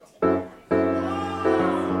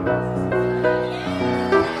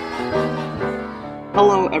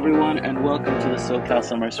Hello, everyone, and welcome to the SoCal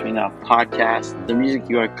Summer Swing Out podcast. The music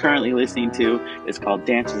you are currently listening to is called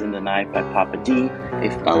Dances in the Night by Papa D, a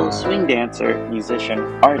fellow swing dancer, musician,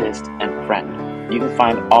 artist, and friend. You can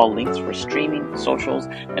find all links for streaming, socials,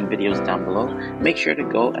 and videos down below. Make sure to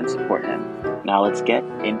go and support him. Now let's get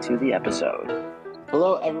into the episode.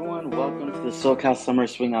 Hello, everyone. Welcome to the SoCal Summer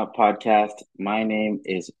Swing Out podcast. My name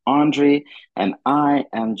is Andre, and I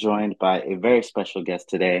am joined by a very special guest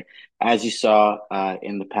today. As you saw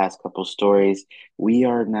in the past couple stories, we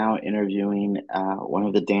are now interviewing one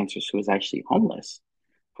of the dancers who was actually homeless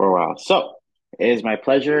for a while. So it is my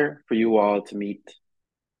pleasure for you all to meet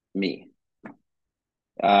me.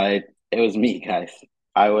 It was me, guys.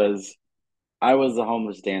 I was a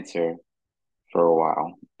homeless dancer for a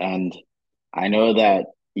while, and I know that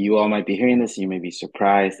you all might be hearing this and you may be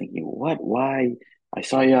surprised, thinking, what? Why? I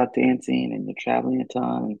saw you out dancing and you're traveling a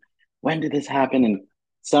ton. When did this happen? And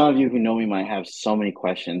some of you who know me might have so many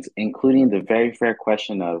questions, including the very fair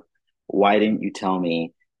question of why didn't you tell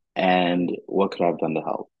me and what could I have done to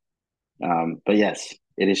help? But yes,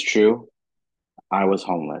 it is true. I was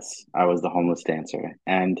homeless. I was the homeless dancer.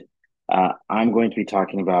 And I'm going to be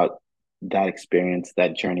talking about that experience,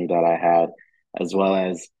 that journey that I had, as well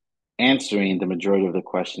as answering the majority of the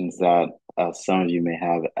questions that some of you may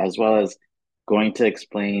have, as well as going to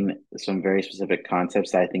explain some very specific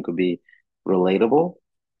concepts that I think would be relatable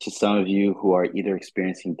to some of you who are either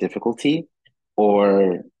experiencing difficulty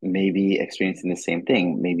or maybe experiencing the same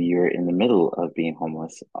thing. Maybe you're in the middle of being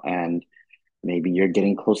homeless and maybe you're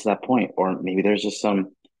getting close to that point, or maybe there's just some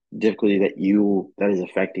difficulty that is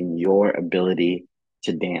affecting your ability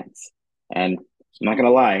to dance. And I'm not gonna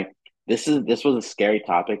lie, this was a scary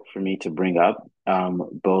topic for me to bring up,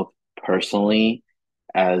 both personally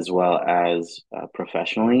as well as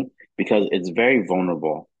professionally, because it's very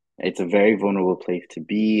vulnerable. It's a very vulnerable place to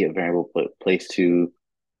be, a very vulnerable place to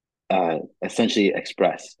essentially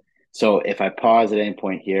express. So if I pause at any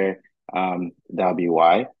point here, that'll be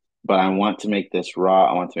why. But I want to make this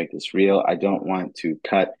raw. I want to make this real. I don't want to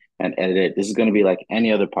cut and edit it. This is going to be like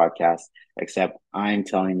any other podcast, except I'm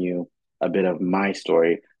telling you a bit of my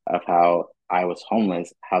story of how I was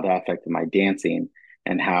homeless, how that affected my dancing,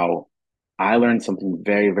 and how I learned something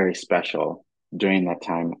very, very special during that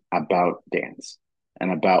time about dance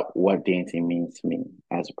and about what dancing means to me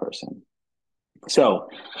as a person. So,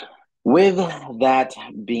 with that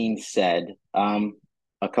being said, a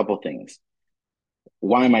couple things.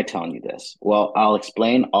 Why am I telling you this? Well, I'll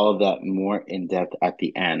explain all of that more in depth at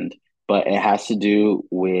the end, but it has to do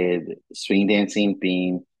with swing dancing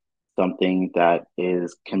being something that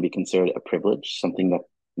is can be considered a privilege, something that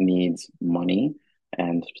needs money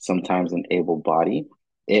and sometimes an able body.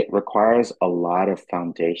 It requires a lot of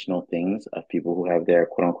foundational things of people who have their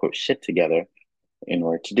quote unquote shit together in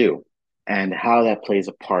order to do, and how that plays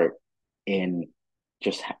a part in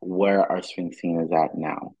just where our swing scene is at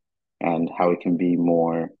now and how it can be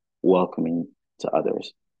more welcoming to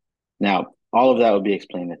others. Now, all of that will be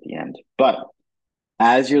explained at the end. But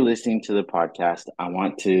as you're listening to the podcast, I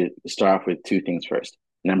want to start off with two things first.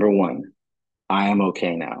 Number one, I am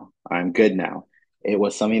okay now. I'm good now. It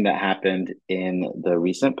was something that happened in the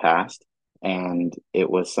recent past, and it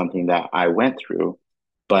was something that I went through,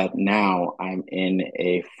 but now I'm in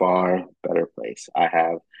a far better place. I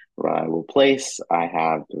have a reliable place. I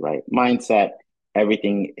have the right mindset.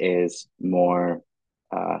 Everything is more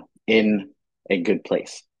in a good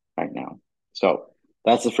place right now. So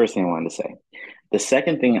that's the first thing I wanted to say. The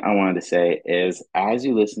second thing I wanted to say is as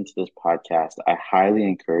you listen to this podcast, I highly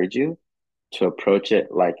encourage you to approach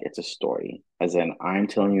it like it's a story, as in I'm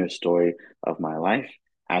telling you a story of my life,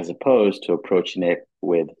 as opposed to approaching it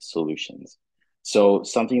with solutions. So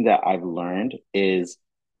something that I've learned is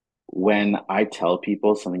when I tell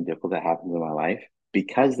people something difficult that happened in my life,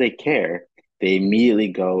 because they care, they immediately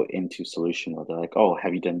go into solution mode. They're like, oh,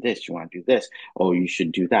 have you done this? You want to do this? Oh, you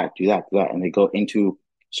should do that, do that, do that. And they go into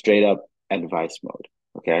straight up advice mode.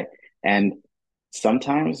 Okay. And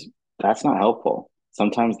sometimes that's not helpful.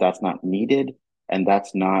 Sometimes that's not needed. And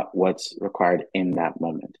that's not what's required in that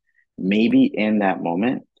moment. Maybe in that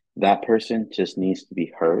moment, that person just needs to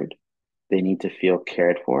be heard. They need to feel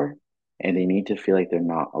cared for and they need to feel like they're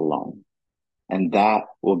not alone. And that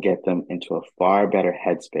will get them into a far better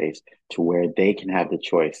headspace to where they can have the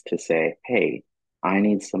choice to say, hey, I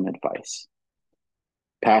need some advice.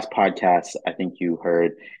 Past podcasts, I think you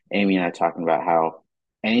heard Amy and I talking about how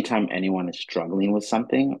anytime anyone is struggling with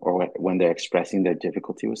something or when they're expressing their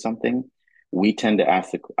difficulty with something, we tend to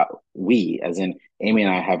ask we, as in Amy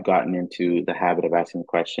and I have gotten into the habit of asking the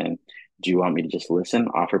question, do you want me to just listen,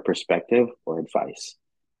 offer perspective, or advice?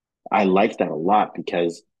 I like that a lot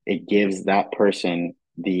because it gives that person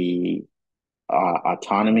the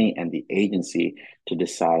autonomy and the agency to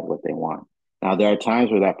decide what they want. Now, there are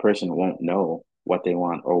times where that person won't know what they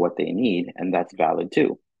want or what they need, and that's valid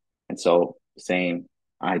too. And so saying,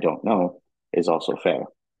 I don't know is also fair.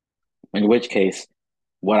 In which case,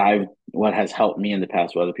 what has helped me in the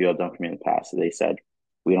past, what other people have done for me in the past, they said,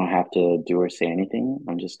 we don't have to do or say anything.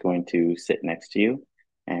 I'm just going to sit next to you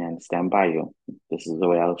and stand by you. This is the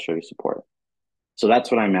way I'll show you support. So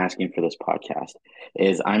that's what I'm asking for this podcast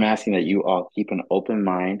is I'm asking that you all keep an open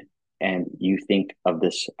mind and you think of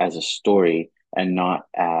this as a story and not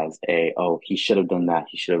as a, oh, he should have done that,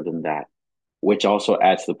 he should have done that, which also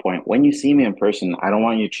adds to the point. When you see me in person, I don't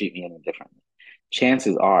want you to treat me any differently.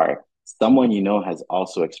 Chances are someone you know has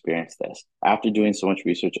also experienced this. After doing so much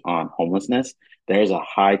research on homelessness, there's a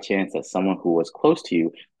high chance that someone who was close to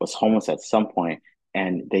you was homeless at some point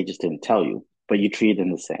and they just didn't tell you, but you treated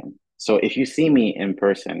them the same. So if you see me in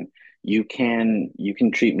person, you can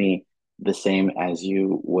treat me the same as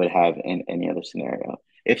you would have in any other scenario.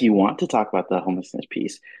 If you want to talk about the homelessness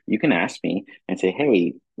piece, you can ask me and say,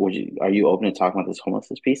 "Hey, are you open to talking about this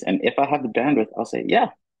homelessness piece?" And if I have the bandwidth, I'll say, "Yeah,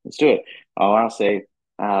 let's do it." Or I'll say,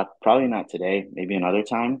 "Probably not today, maybe another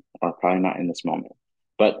time, or probably not in this moment."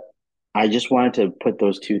 But I just wanted to put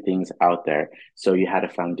those two things out there so you had a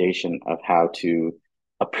foundation of how to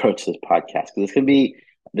approach this podcast because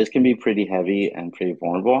this can be pretty heavy and pretty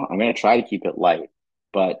vulnerable. I'm going to try to keep it light,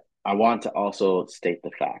 but I want to also state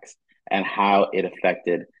the facts and how it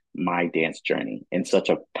affected my dance journey in such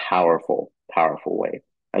a powerful, powerful way,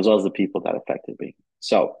 as well as the people that affected me.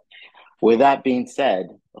 So, with that being said,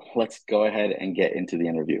 let's go ahead and get into the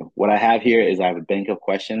interview. What I have here is I have a bank of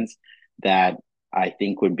questions that I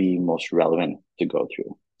think would be most relevant to go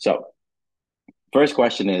through. So, first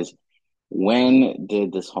question is, when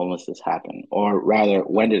did this homelessness happen? Or rather,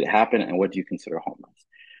 when did it happen and what do you consider homeless?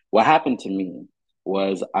 What happened to me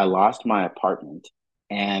was I lost my apartment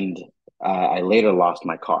and I later lost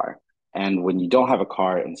my car. And when you don't have a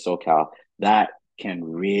car in SoCal, that can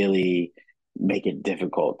really make it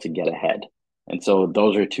difficult to get ahead. And so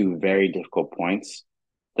those are two very difficult points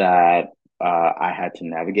that I had to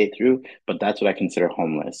navigate through. But that's what I consider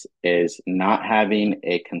homeless is not having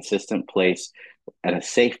a consistent place and a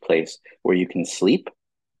safe place where you can sleep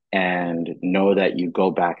and know that you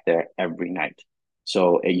go back there every night.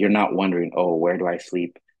 So you're not wondering, oh, where do I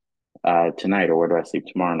sleep tonight or where do I sleep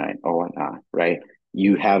tomorrow night or whatnot, right?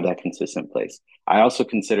 You have that consistent place. I also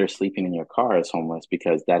consider sleeping in your car as homeless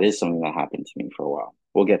because that is something that happened to me for a while.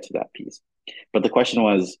 We'll get to that piece. But the question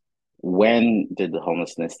was, when did the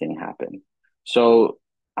homelessness thing happen? So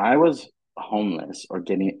I was homeless or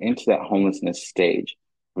getting into that homelessness stage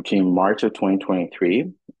between March of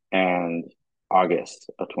 2023 and August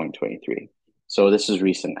of 2023. So this is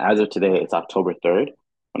recent. As of today, it's October 3rd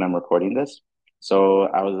when I'm recording this. So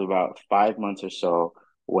I was about 5 months or so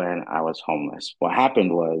when I was homeless. What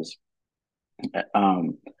happened was,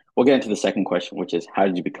 we'll get into the second question, which is how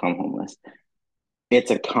did you become homeless?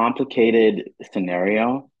 It's a complicated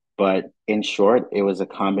scenario, but in short, it was a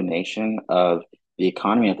combination of the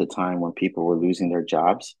economy at the time when people were losing their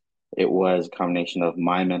jobs. It was a combination of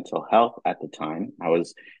my mental health at the time. I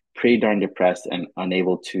was pretty darn depressed and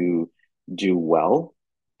unable to do well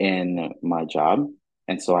in my job.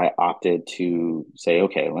 And so I opted to say,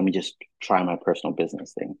 okay, let me just try my personal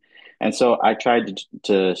business thing. And so I tried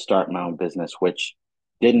to start my own business, which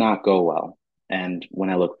did not go well. And when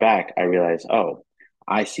I look back, I realized, oh,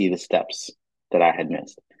 I see the steps that I had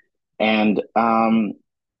missed. And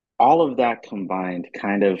all of that combined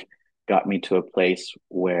kind of got me to a place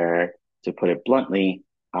where, to put it bluntly,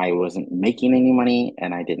 I wasn't making any money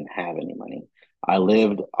and I didn't have any money. I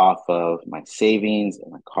lived off of my savings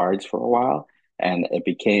and my cards for a while, and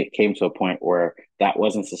it came to a point where that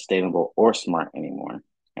wasn't sustainable or smart anymore.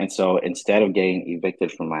 And so instead of getting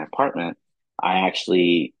evicted from my apartment, I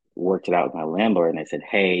actually worked it out with my landlord and I said,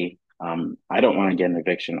 "Hey, I don't want to get an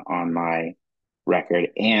eviction on my record,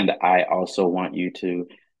 and I also want you to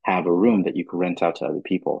have a room that you can rent out to other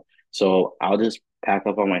people. So I'll just pack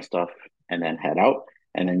up all my stuff and then head out,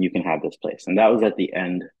 and then you can have this place." And that was at the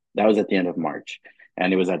end. That was at the end of March,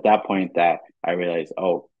 and it was at that point that I realized,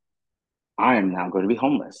 oh, I am now going to be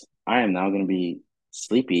homeless. I am now going to be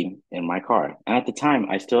sleeping in my car. And at the time,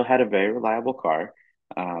 I still had a very reliable car,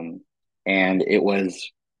 um, and it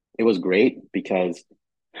was great because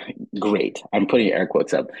great. I'm putting air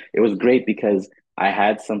quotes up. It was great because I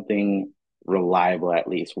had something reliable, at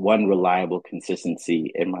least one reliable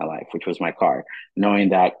consistency in my life, which was my car, knowing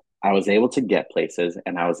that I was able to get places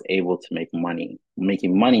and I was able to make money.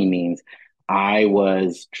 Making money means I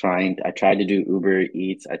tried to do Uber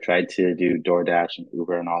Eats, I tried to do DoorDash and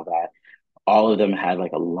Uber and all that. All of them had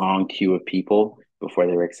like a long queue of people before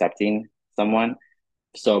they were accepting someone.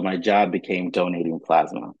 So my job became donating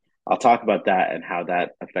plasma. I'll talk about that and how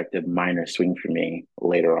that affected minor swing for me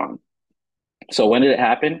later on. So when did it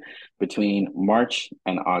happen? Between March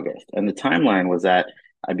and August. And the timeline was that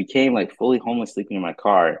I became like fully homeless sleeping in my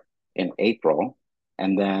car in April.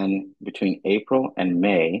 And then between April and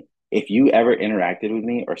May, if you ever interacted with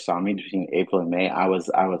me or saw me between April and May, I was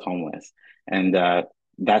homeless. And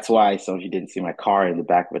that's why some of you didn't see my car in the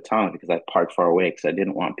back of a tunnel because I parked far away because I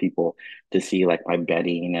didn't want people to see like my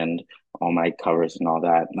bedding and all my covers and all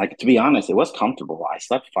that. Like to be honest, it was comfortable. I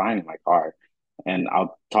slept fine in my car, and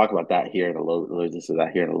I'll talk about that here in a little this of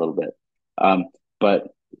that here in a little bit. Um, but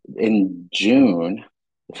in June,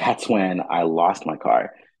 that's when I lost my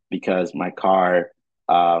car because my car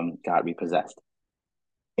got repossessed.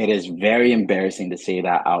 It is very embarrassing to say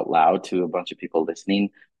that out loud to a bunch of people listening,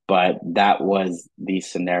 but that was the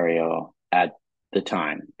scenario at the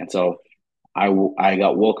time. And so I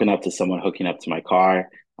got woken up to someone hooking up to my car.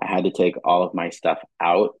 I had to take all of my stuff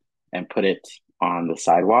out and put it on the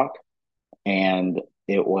sidewalk, and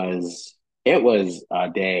it was a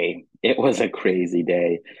day. It was a crazy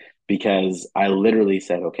day because I literally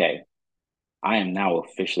said, okay, I am now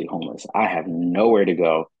officially homeless. I have nowhere to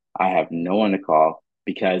go. I have no one to call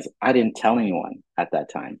because I didn't tell anyone at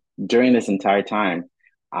that time. During this entire time,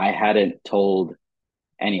 I hadn't told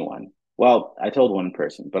anyone. Well, I told one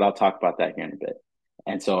person, but I'll talk about that here in a bit.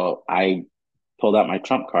 And so I pulled out my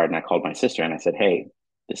Trump card and I called my sister and I said, "Hey,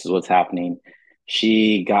 this is what's happening."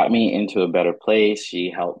 She got me into a better place. She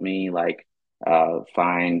helped me like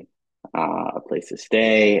find a place to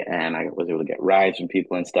stay, and I was able to get rides from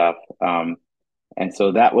people and stuff. And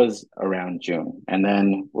so that was around June, and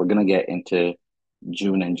then we're gonna get into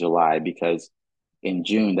June and July because in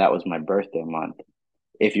June that was my birthday month.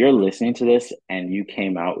 If you're listening to this and you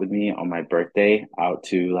came out with me on my birthday out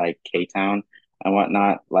to like K Town and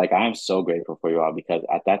whatnot, like I'm so grateful for you all because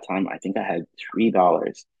at that time I think I had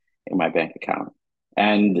 $3 in my bank account.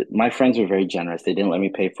 And my friends were very generous. They didn't let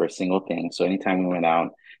me pay for a single thing. So anytime we went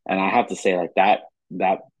out, and I have to say like that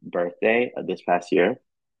birthday of this past year,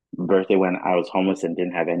 birthday when I was homeless and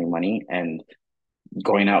didn't have any money and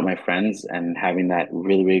going out with my friends and having that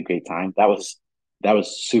really, really great time, that was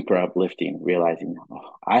super uplifting, realizing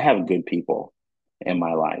oh, I have good people in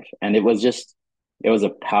my life. And it was a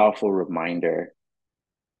powerful reminder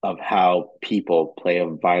of how people play a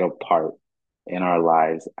vital part in our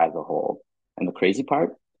lives as a whole. And the crazy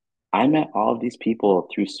part, I met all of these people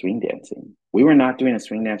through swing dancing. We were not doing a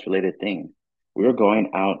swing dance related thing. We were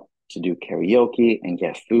going out to do karaoke and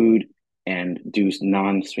get food and do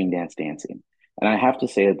non swing dance dancing. And I have to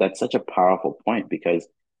say that that's such a powerful point because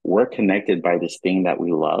we're connected by this thing that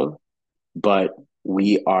we love, but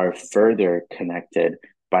we are further connected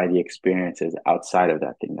by the experiences outside of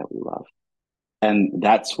that thing that we love. And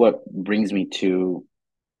that's what brings me to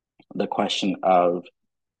the question of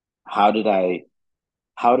how did I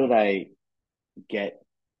how did I get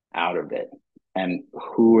out of it and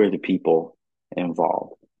who are the people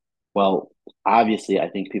involved? Well, obviously, I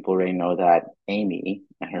think people already know that Amy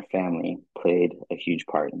and her family played a huge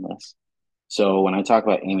part in this. So when I talk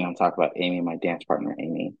about Amy, I'm talking about Amy, my dance partner,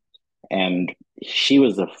 Amy. And she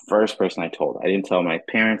was the first person I told. I didn't tell my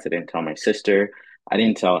parents, I didn't tell my sister, I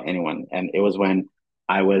didn't tell anyone. And it was when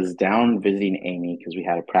I was down visiting Amy because we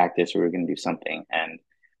had a practice, we were going to do something. And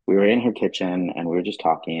we were in her kitchen and we were just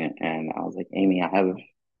talking. And I was like, Amy,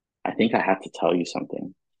 I think I have to tell you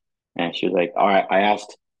something. And she was like, all right. I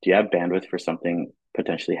asked, do you have bandwidth for something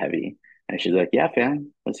potentially heavy? And she's like, yeah,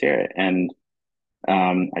 fam, let's hear it. And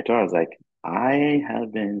I told her, I was like, I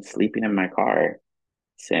have been sleeping in my car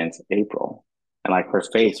since April. And like her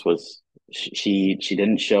face was, she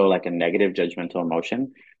didn't show like a negative judgmental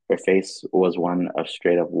emotion. Her face was one of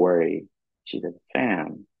straight up worry. She said,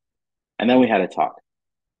 fam. And then we had a talk.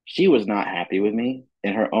 She was not happy with me.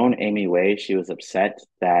 In her own Amy way, she was upset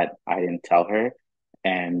that I didn't tell her.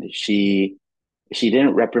 And she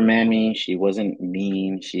didn't reprimand me. She wasn't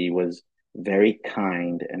mean. She was very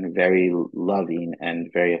kind and very loving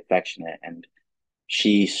and very affectionate. And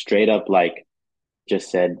she straight up like just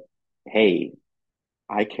said, "Hey,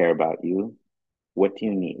 I care about you. What do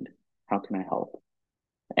you need? How can I help?"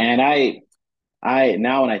 And I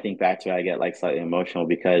now when I think back to it, I get like slightly emotional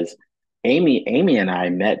because Amy and I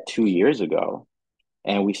met 2 years ago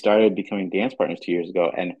and we started becoming dance partners 2 years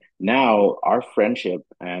ago. And now our friendship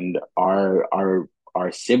and our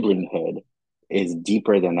siblinghood is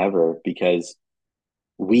deeper than ever because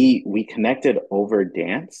we connected over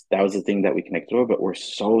dance. That was the thing that we connected over, but we're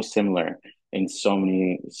so similar in so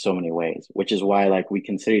many ways, which is why like we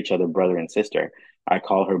consider each other brother and sister. I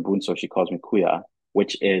call her Bunso, she calls me Kuya,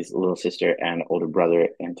 which is little sister and older brother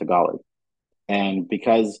in Tagalog. And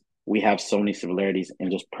because we have so many similarities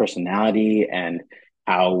in just personality and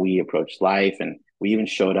how we approach life, and we even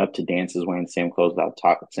showed up to dances wearing the same clothes without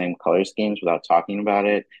talk, same color schemes without talking about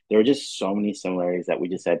it. There were just so many similarities that we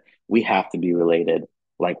just said we have to be related,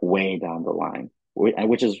 like way down the line.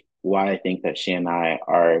 Which is why I think that she and I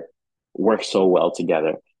are work so well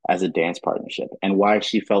together as a dance partnership, and why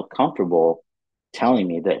she felt comfortable telling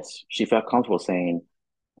me this. She felt comfortable saying,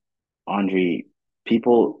 Andre,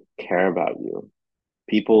 people care about you.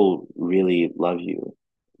 People really love you.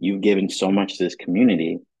 You've given so much to this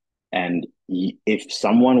community. And if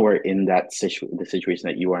someone were in the situation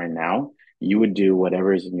that you are in now, you would do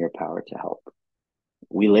whatever is in your power to help.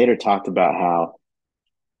 We later talked about how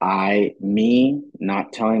me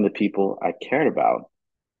not telling the people I cared about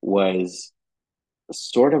was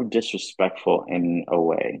sort of disrespectful in a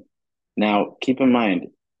way. Now, keep in mind,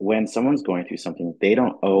 when someone's going through something, they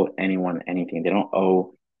don't owe anyone anything. They don't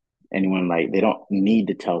owe anyone, like, they don't need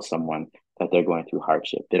to tell someone that they're going through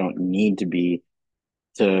hardship. They don't need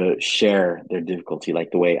to share their difficulty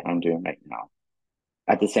like the way I'm doing right now.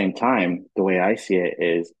 At the same time, the way I see it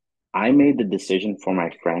is I made the decision for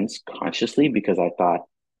my friends consciously because I thought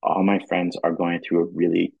all my friends are going through a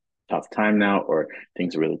really tough time now, or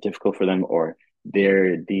things are really difficult for them, or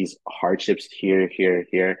there are these hardships here, here,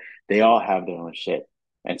 here. They all have their own shit.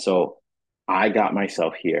 And so I got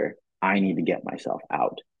myself here. I need to get myself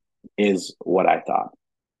out, is what I thought.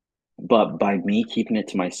 But by me keeping it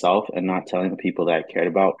to myself and not telling the people that I cared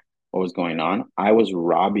about what was going on, I was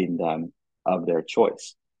robbing them of their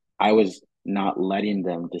choice. I was not letting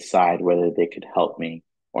them decide whether they could help me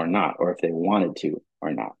or not, or if they wanted to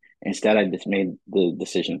or not. Instead, I just made the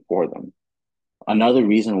decision for them. Another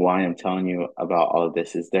reason why I'm telling you about all of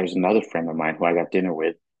this is there's another friend of mine who I got dinner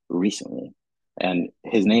with recently, and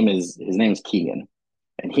his name is Keegan,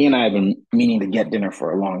 and he and I have been meaning to get dinner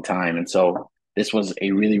for a long time, and so this was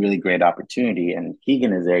a really really great opportunity. And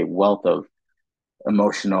Keegan is a wealth of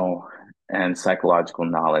emotional and psychological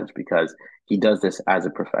knowledge because he does this as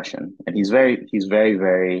a profession, and he's very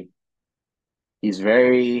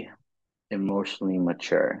emotionally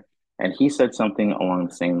mature. And he said something along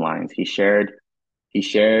the same lines. He shared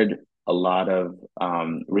a lot of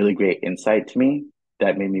really great insight to me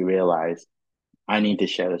that made me realize I need to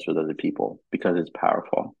share this with other people because it's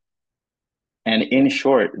powerful. And in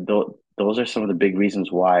short, those are some of the big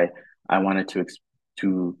reasons why I wanted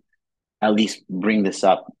to at least bring this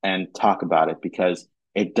up and talk about it, because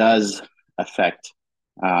it does affect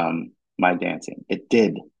my dancing. It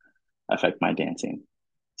did affect my dancing.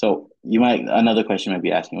 So another question you might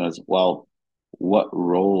be asking was, well, what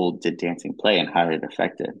role did dancing play and how did it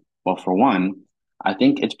affect it? Well, for one, I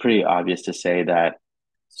think it's pretty obvious to say that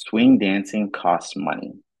swing dancing costs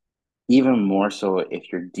money, even more so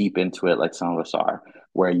if you're deep into it, like some of us are,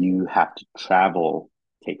 where you have to travel,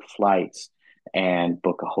 take flights, and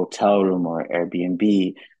book a hotel room or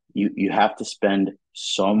Airbnb. You have to spend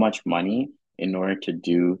so much money in order to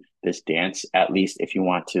do this dance, at least if you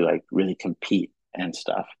want to like really compete and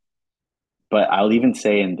stuff. But I'll even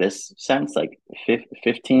say in this sense, like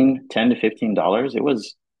 15, $10 to $15,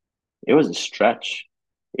 it was a stretch.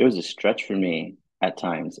 It was a stretch for me at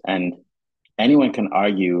times. And anyone can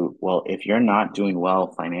argue, well, if you're not doing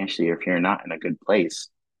well financially, or if you're not in a good place,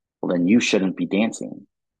 well, then you shouldn't be dancing.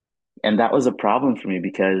 And that was a problem for me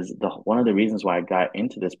because the one of the reasons why I got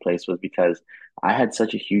into this place was because I had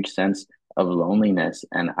such a huge sense of loneliness,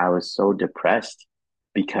 and I was so depressed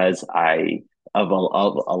because of a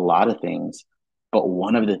lot of things. But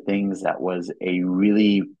one of the things that was a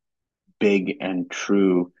really big and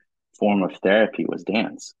true form of therapy was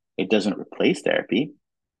dance. It doesn't replace therapy.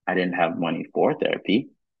 I didn't have money for therapy,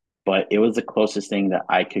 but it was the closest thing that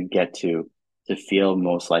I could get to feel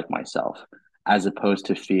most like myself, as opposed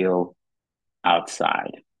to feel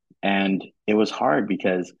outside. And it was hard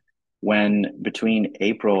because when between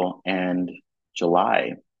April and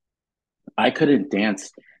July, I couldn't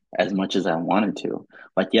dance as much as I wanted to.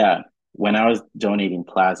 Like, yeah, when I was donating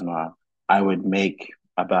plasma, I would make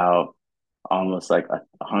about almost like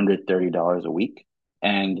 $130 a week.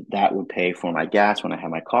 And that would pay for my gas when I had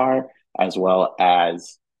my car, as well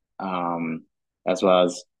um as well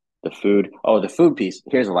as the food. Oh, the food piece.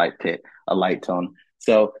 Here's a light tone.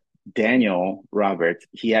 So Daniel Roberts,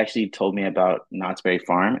 he actually told me about Knott's Berry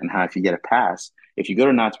Farm and how if you get a pass, if you go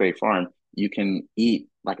to Knott's Berry Farm, you can eat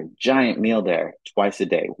like a giant meal there twice a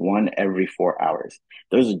day, one every 4 hours.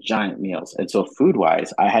 Those are giant meals. And so food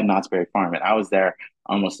wise, I had Knott's Berry Farm and I was there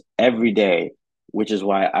almost every day which is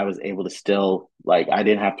why I was able to still like I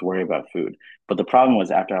didn't have to worry about food. But the problem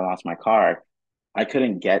was after I lost my car, I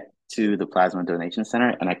couldn't get to the plasma donation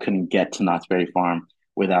center and I couldn't get to Knott's Berry Farm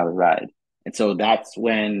without a ride. And so that's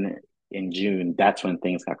when in June, that's when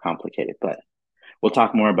things got complicated. But we'll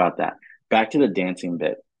talk more about that. Back to the dancing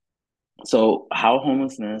bit. So how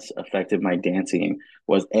homelessness affected my dancing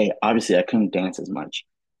was A, obviously I couldn't dance as much,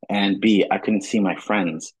 and B, I couldn't see my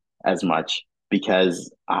friends as much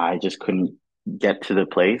because I just couldn't get to the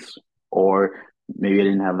place, or maybe I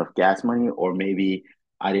didn't have enough gas money, or maybe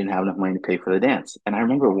I didn't have enough money to pay for the dance. And I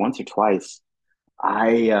remember once or twice,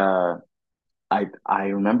 I I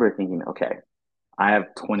remember thinking, okay, I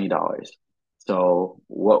have $20. So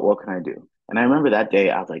what can I do? And I remember that day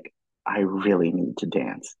I was like, I really need to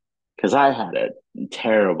dance because I had a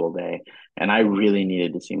terrible day and I really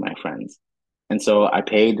needed to see my friends. And so I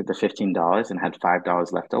paid the $15 and had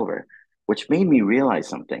 $5 left over, which made me realize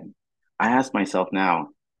something. I asked myself now,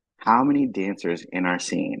 how many dancers in our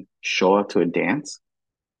scene show up to a dance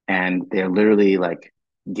and they're literally like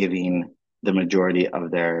giving the majority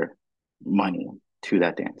of their money to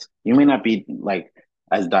that dance. You may not be like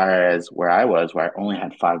as dire as where I was, where I only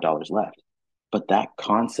had $5 left, but that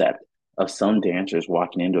concept of some dancers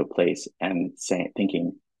walking into a place and saying,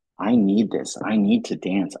 thinking, "I need this. I need to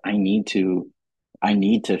dance. I need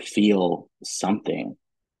to feel something."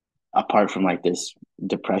 Apart from like this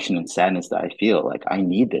depression and sadness that I feel, like I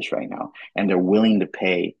need this right now, and they're willing to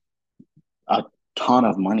pay a ton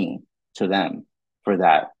of money to them for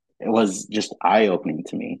that. It was just eye opening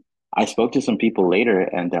to me. I spoke to some people later,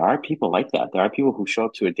 and there are people like that. There are people who show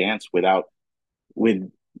up to a dance with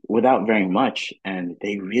without very much, and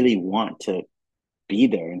they really want to be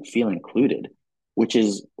there and feel included, which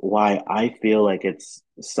is why I feel like it's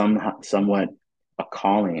somewhat a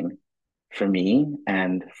calling for me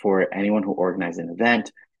and for anyone who organizes an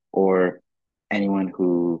event or anyone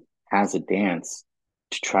who has a dance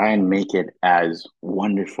to try and make it as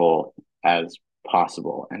wonderful as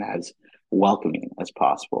possible and as welcoming as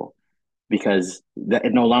possible because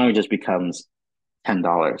it no longer just becomes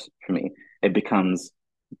 $10 for me. It becomes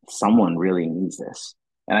someone really needs this.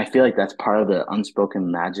 And I feel like that's part of the unspoken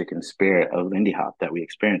magic and spirit of Lindy Hop that we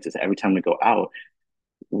experience is every time we go out,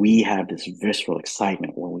 we have this visceral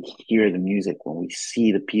excitement when we hear the music, when we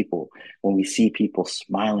see the people, when we see people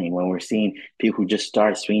smiling, when we're seeing people who just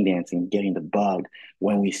start swing dancing, getting the bug,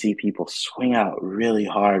 when we see people swing out really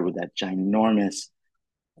hard with that ginormous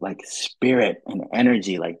like spirit and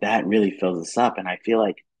energy, like that really fills us up. And I feel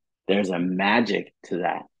like there's a magic to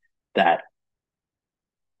that that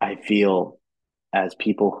I feel as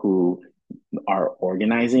people who are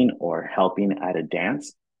organizing or helping at a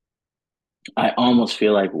dance, I almost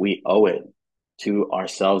feel like we owe it to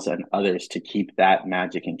ourselves and others to keep that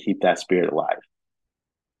magic and keep that spirit alive.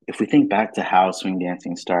 If we think back to how swing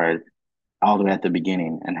dancing started all the way at the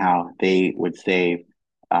beginning and how they would save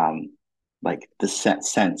um, like the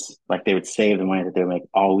cents, like they would save the money that they would make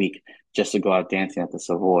all week just to go out dancing at the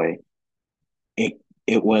Savoy. It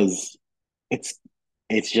it was it's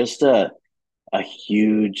it's just a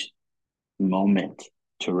huge moment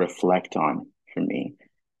to reflect on for me,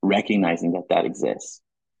 recognizing that that exists.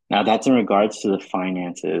 Now, that's in regards to the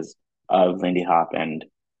finances of Lindy Hop and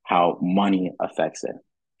how money affects it.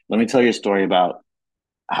 Let me tell you a story about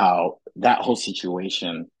how that whole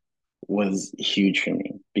situation was huge for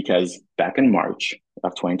me because back in March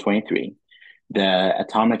of 2023, the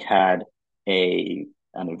Atomic had a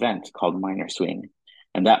an event called Minor Swing.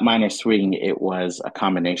 And that Minor Swing, it was a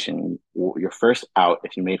combination. Your first out,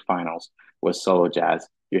 if you made finals, was solo jazz.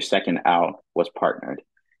 Your second out was partnered.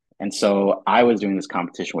 And so I was doing this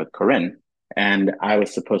competition with Corinne, and I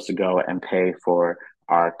was supposed to go and pay for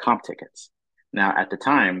our comp tickets. Now, at the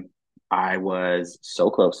time, I was so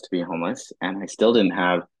close to being homeless, and I still didn't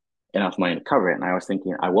have enough money to cover it. And I was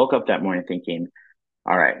thinking, I woke up that morning thinking,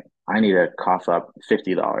 all right, I need to cough up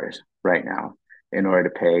 $50 right now in order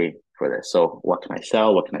to pay for this. So what can I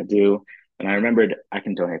sell? What can I do? And I remembered I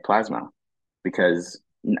can donate plasma because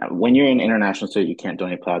when you're in international student, you can't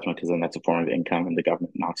donate plasma because then that's a form of income and the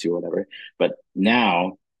government knocks you or whatever. But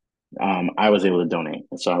now I was able to donate.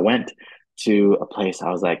 And so I went to a place. I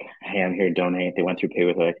was like, hey, I'm here to donate. They went through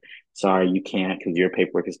paperwork. Like, sorry, you can't because your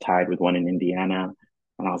paperwork is tied with one in Indiana.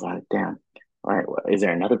 And I was like, damn. All right, well, is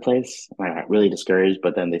there another place? And I got really discouraged,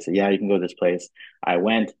 but then they said, yeah, you can go to this place. I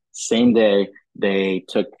went same day. They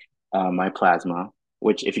took my plasma,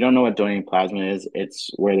 which if you don't know what donating plasma is,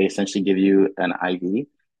 it's where they essentially give you an IV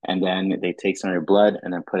and then they take some of your blood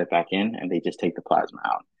and then put it back in and they just take the plasma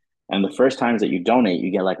out. And the first times that you donate,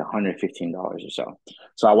 you get like $115 or so.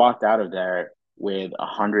 So I walked out of there with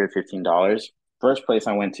 $115. First place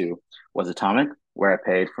I went to was Atomic. where I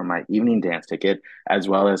paid for my evening dance ticket, as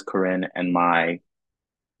well as Corinne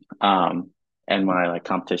um and my like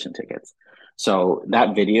competition tickets. So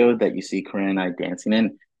that video that you see Corinne and I dancing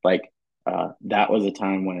in, like that was a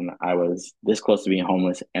time when I was this close to being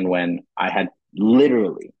homeless and when I had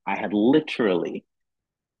literally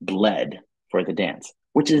bled for the dance,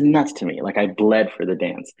 which is nuts to me. Like I bled for the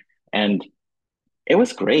dance. And it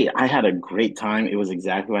was great. I had a great time. It was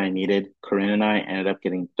exactly what I needed. Corinne and I ended up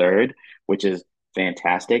getting third, which is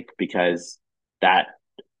fantastic because that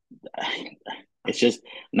it's just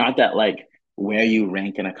not that like where you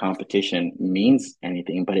rank in a competition means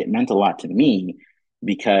anything, but it meant a lot to me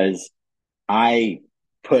because I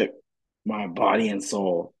put my body and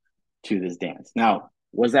soul to this dance. Now,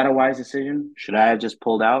 was that a wise decision? Should I have just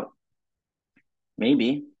pulled out?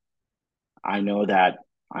 Maybe. I know that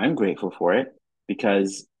I'm grateful for it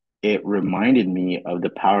because it reminded me of the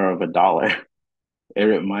power of a dollar. It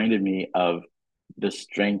reminded me of the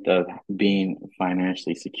strength of being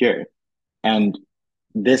financially secure. And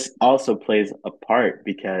this also plays a part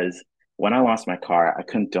because when I lost my car, I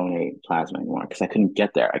couldn't donate plasma anymore because I couldn't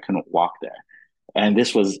get there. I couldn't walk there. And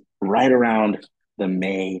this was right around the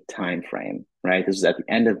May timeframe, right? This was at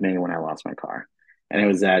the end of May when I lost my car. And it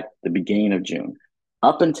was at the beginning of June.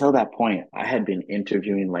 Up until that point, I had been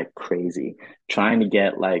interviewing like crazy, trying to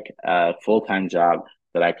get like a full-time job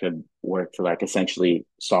that I could work to like essentially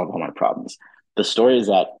solve all my problems. The story is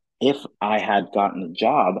that if I had gotten a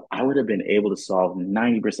job, I would have been able to solve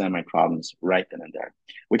 90% of my problems right then and there,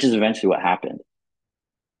 which is eventually what happened.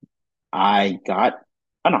 I got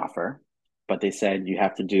an offer, but they said you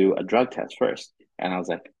have to do a drug test first. And I was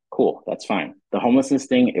like, cool, that's fine. The homelessness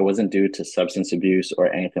thing, it wasn't due to substance abuse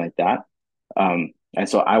or anything like that. And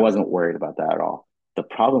so I wasn't worried about that at all. The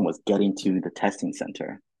problem was getting to the testing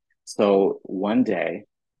center. So one day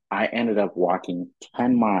I ended up walking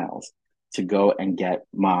 10 miles to go and get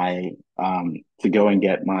my go and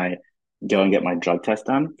get my drug test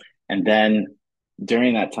done. And then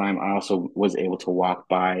during that time, I also was able to walk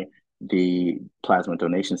by the plasma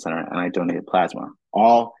donation center and I donated plasma.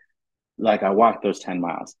 All like I walked those 10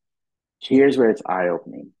 miles. Here's where it's eye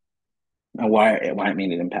opening and why it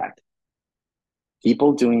made an impact.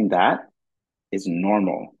 People doing that is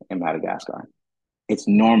normal in Madagascar. It's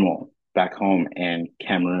normal back home in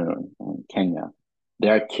Cameroon and Kenya.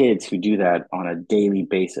 There are kids who do that on a daily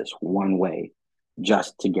basis, one way,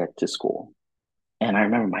 just to get to school. And I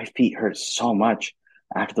remember my feet hurt so much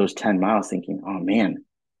after those 10 miles, thinking, oh man,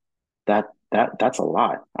 that's a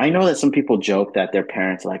lot. I know that some people joke that their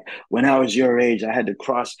parents like, when I was your age, I had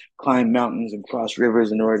to climb mountains and cross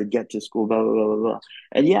rivers in order to get to school, blah blah blah blah blah.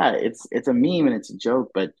 And yeah, it's a meme and it's a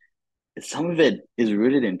joke, but some of it is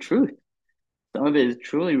rooted in truth. Some of it is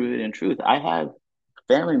truly rooted in truth. I have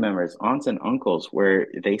family members, aunts and uncles, where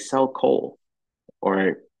they sell coal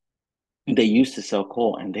or they used to sell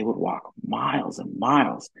coal and they would walk miles and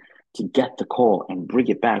miles to get the coal and bring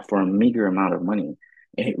it back for a meager amount of money.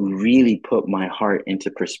 And it really put my heart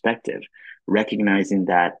into perspective, recognizing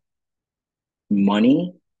that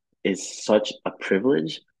money is such a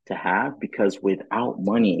privilege to have because without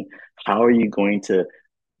money, how are you going to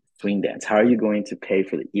swing dance? How are you going to pay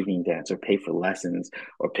for the evening dance or pay for lessons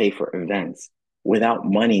or pay for events? Without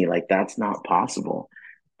money, like that's not possible.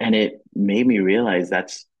 And it made me realize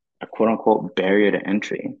that's a quote unquote barrier to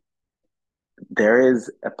entry. There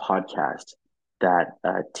is a podcast that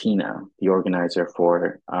Tina, the organizer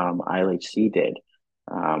for ILHC, did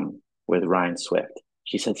with Ryan Swift.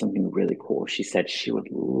 She said something really cool. She said she would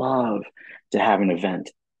love to have an event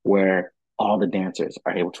where all the dancers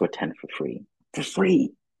are able to attend for free. For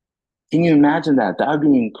free. Can you imagine that? That would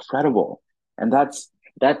be incredible. And that's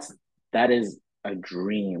that is a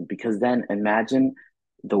dream because then imagine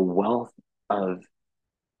the wealth of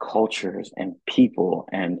cultures and people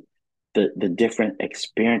and the different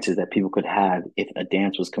experiences that people could have if a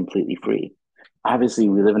dance was completely free. Obviously,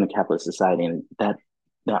 we live in a capitalist society, and that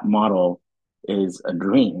model is a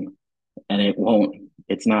dream, and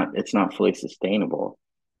it's not fully sustainable.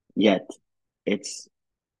 Yet, it's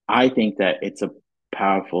I think that it's a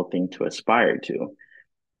powerful thing to aspire to.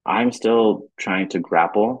 I'm still trying to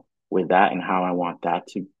grapple with that and how I want that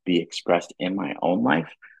to be expressed in my own life.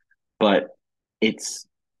 But it's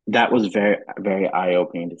that was very eye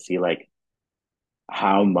opening to see like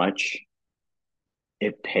how much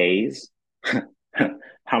it pays,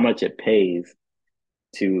 how much it pays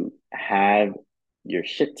to have your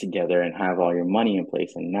shit together and have all your money in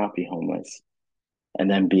place and not be homeless and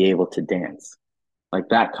then be able to dance. Like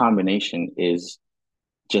that combination is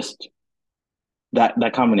just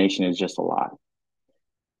that combination is just a lot.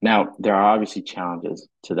 Now, there are obviously challenges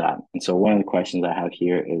to that. And so one of the questions I have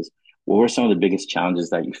here is what were some of the biggest challenges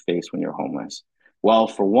that you face when you're homeless? Well,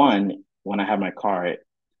 for one, when I had my car,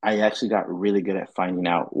 I actually got really good at finding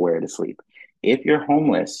out where to sleep. If you're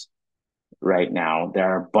homeless right now,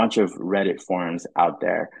 there are a bunch of Reddit forums out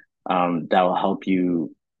there that will help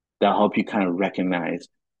you. That'll help you kind of recognize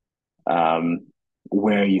um,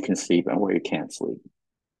 where you can sleep and where you can't sleep.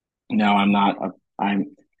 No, I'm not.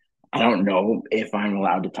 I'm. I don't know if I'm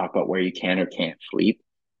allowed to talk about where you can or can't sleep,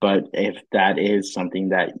 but if that is something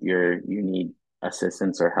that you need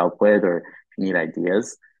assistance or help with, or if you need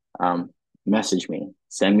ideas, um, message me.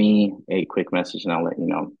 Send me a quick message, and I'll let you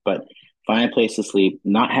know. But find a place to sleep.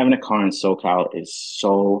 Not having a car in SoCal is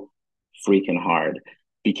so freaking hard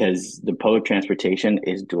because the public transportation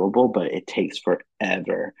is doable, but it takes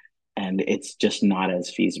forever, and it's just not as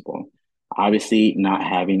feasible. Obviously, not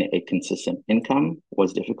having a consistent income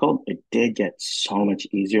was difficult. It did get so much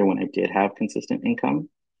easier when I did have consistent income.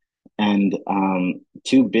 And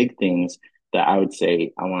two big things that I would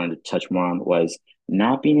say I wanted to touch more on was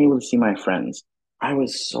not being able to see my friends. I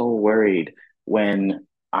was so worried when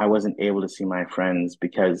I wasn't able to see my friends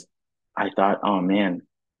because I thought, oh man,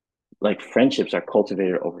 like friendships are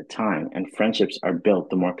cultivated over time and friendships are built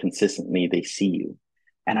the more consistently they see you.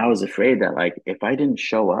 And I was afraid that like if I didn't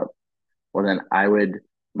show up, well then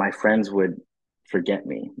my friends would forget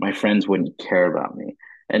me. My friends wouldn't care about me.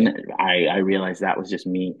 And I realized that was just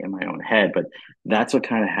me in my own head. But that's what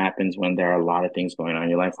kind of happens when there are a lot of things going on in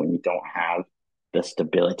your life when you don't have the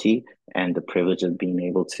stability and the privilege of being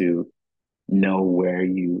able to know where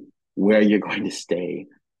you're going to stay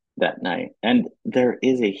that night. And there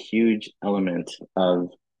is a huge element of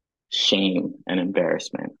shame and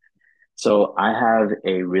embarrassment. So I have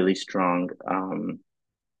a really strong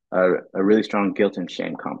guilt and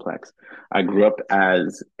shame complex. I grew up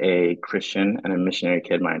as a Christian and a missionary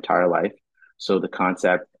kid my entire life. So the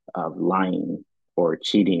concept of lying or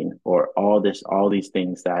cheating or all these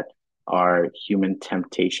things that are human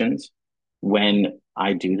temptations, when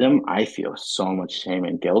I do them, I feel so much shame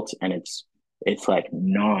and guilt, and it's like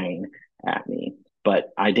gnawing at me. But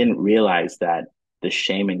I didn't realize that the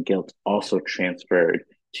shame and guilt also transferred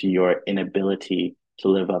to your inability to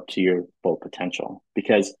live up to your full potential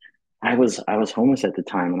because I was homeless at the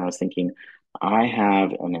time and I was thinking, I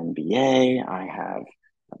have an MBA, I have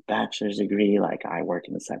a bachelor's degree, like I work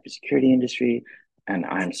in the cybersecurity industry and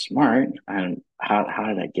I'm smart. And how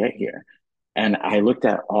did I get here? And I looked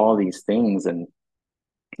at all these things and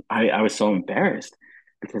I was so embarrassed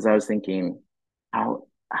because I was thinking,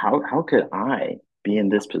 how could I be in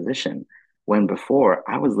this position when before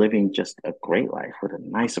I was living just a great life with a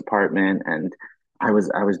nice apartment and I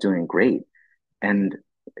was doing great. And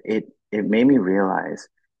it made me realize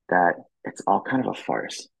that it's all kind of a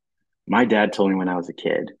farce. My dad told me when I was a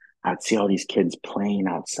kid, I'd see all these kids playing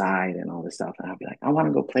outside and all this stuff, and I'd be like, I want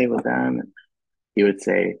to go play with them. And he would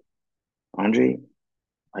say, Andre,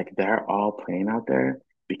 like they're all playing out there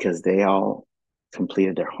because they all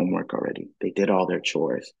completed their homework already. They did all their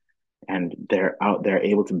chores and they're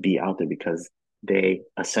able to be out there because they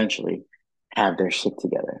essentially have their shit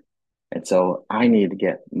together. And so I needed to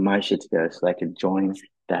get my shit together so I could join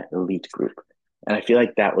that elite group. And I feel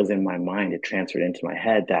like that was in my mind. It transferred into my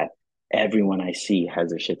head that everyone I see has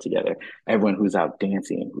their shit together. Everyone who's out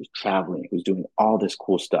dancing, who's traveling, who's doing all this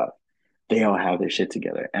cool stuff, they all have their shit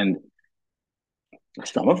together. And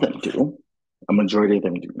some of them do. A majority of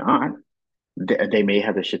them do not. They may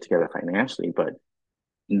have their shit together financially, but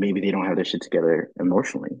maybe they don't have their shit together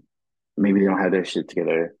emotionally. Maybe they don't have their shit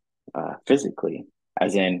together physically,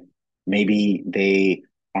 as in maybe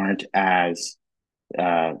aren't as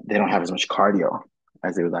they don't have as much cardio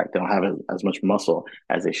as they would like. They don't have as much muscle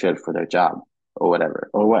as they should for their job or whatever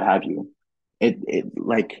or what have you. It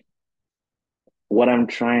like what I'm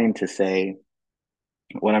trying to say.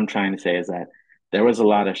 What I'm trying to say is that there was a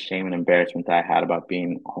lot of shame and embarrassment that I had about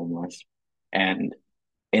being homeless, and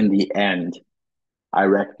in the end, I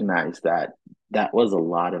recognized that that was a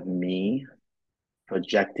lot of me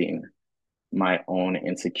projecting my own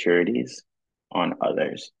insecurities on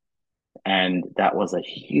others. And that was a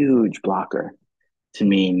huge blocker to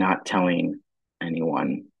me not telling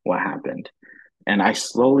anyone what happened. And I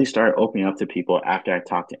slowly started opening up to people after I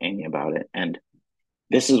talked to Amy about it. And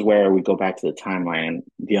this is where we go back to the timeline and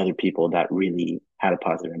the other people that really had a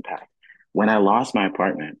positive impact. When I lost my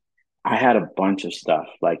apartment, I had a bunch of stuff,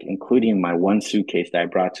 like including my one suitcase that I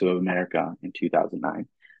brought to America in 2009.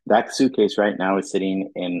 That suitcase right now is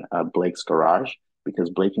sitting in Blake's garage because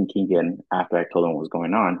Blake and Keegan, after I told them what was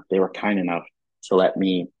going on, they were kind enough to let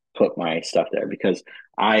me put my stuff there because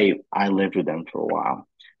I lived with them for a while.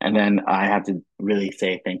 And then I have to really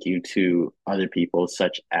say thank you to other people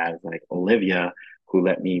such as like Olivia who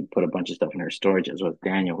let me put a bunch of stuff in her storage, as well as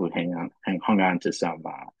Daniel, who hung on to some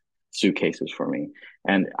suitcases for me.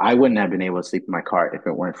 And I wouldn't have been able to sleep in my car if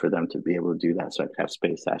it weren't for them to be able to do that, so I could have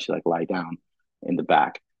space to actually like lie down in the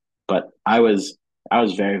back. But I was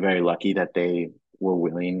very, very lucky that they were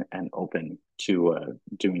willing and open to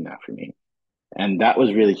doing that for me. And that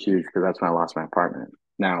was really huge because that's when I lost my apartment.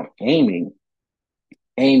 Now, Amy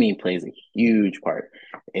plays a huge part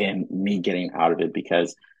in me getting out of it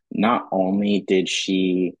because not only did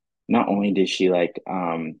she not only did she like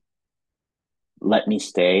let me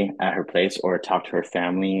stay at her place or talk to her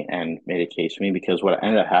family and made a case for me, because what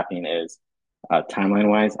ended up happening is timeline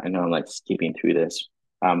wise, I know I'm like skipping through this,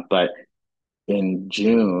 but in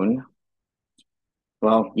June,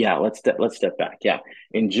 well, yeah, let's step back. Yeah.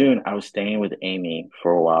 In June, I was staying with Amy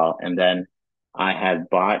for a while, and then I had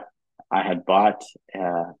bought I had bought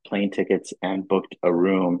plane tickets and booked a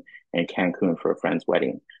room in Cancun for a friend's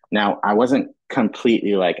wedding. Now, I wasn't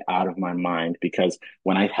completely like out of my mind, because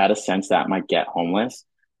when I had a sense that I might get homeless,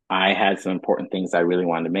 I had some important things I really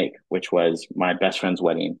wanted to make, which was my best friend's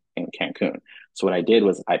wedding in Cancun. So what I did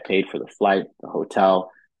was I paid for the flight, the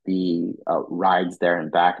hotel, the rides there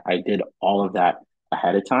and back. I did all of that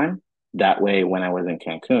ahead of time. That way, when I was in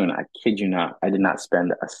Cancun, I kid you not, I did not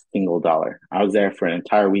spend a single dollar. I was there for an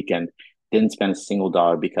entire weekend, didn't spend a single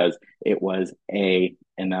dollar because it was an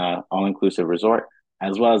all inclusive resort,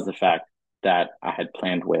 as well as the fact that I had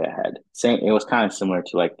planned way ahead. Same, it was kind of similar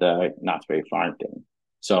to like the Knott's Berry Farm thing.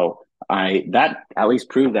 So I that at least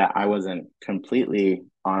proved that I wasn't completely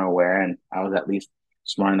unaware, and I was at least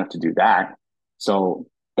smart enough to do that. So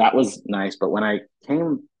that was nice. But when I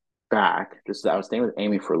came back, just I was staying with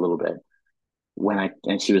Amy for a little bit,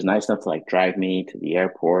 and she was nice enough to like drive me to the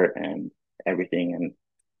airport and everything.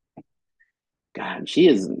 And God, she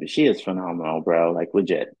is phenomenal, bro, like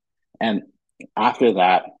legit. And after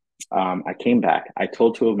that, I came back. I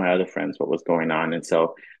told two of my other friends what was going on, and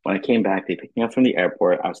so when I came back, they picked me up from the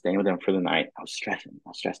airport. I was staying with them for the night. I was stressing. I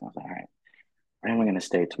was stressing. I was like, all right, where am I going to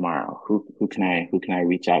stay tomorrow? Who can I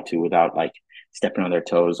reach out to without like stepping on their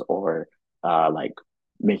toes or like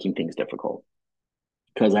making things difficult?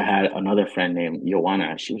 Because I had another friend named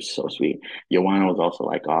Joanna. She was so sweet. Joanna was also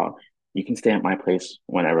like, "Oh, you can stay at my place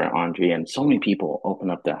whenever, Andre." And so many people opened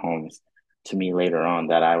up their homes to me later on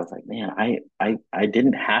that I was like, "Man, I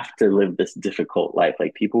didn't have to live this difficult life.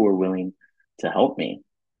 Like people were willing to help me."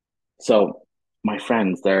 So my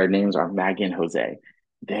friends, their names are Maggie and Jose.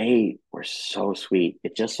 They were so sweet.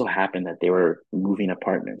 It just so happened that they were moving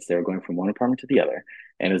apartments. They were going from one apartment to the other,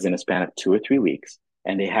 and it was in a span of 2 or 3 weeks.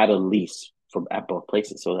 And they had a lease for at both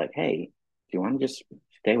places. So like, hey, do you want to just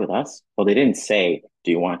stay with us? Well, they didn't say, do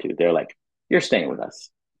you want to? They're like, you're staying with us,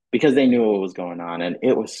 because they knew what was going on. And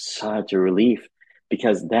it was such a relief,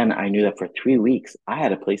 because then I knew that for 3 weeks I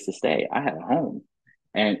had a place to stay. I had a home,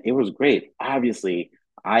 and it was great. Obviously,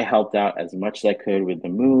 I helped out as much as I could with the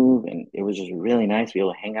move, and it was just really nice to be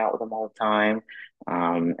able to hang out with them all the time.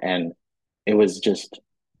 And it was just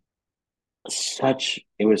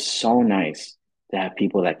it was so nice to have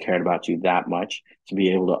people that cared about you that much to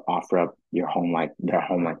be able to offer up their home like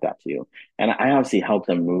that to you. And I obviously helped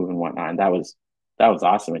them move and whatnot. And that was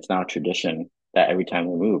awesome. It's now a tradition that every time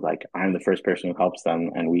we move, like I'm the first person who helps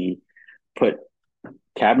them, and we put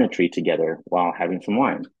cabinetry together while having some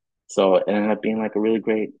wine. So it ended up being like a really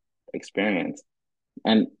great experience.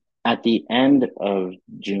 And at the end of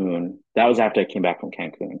June, that was after I came back from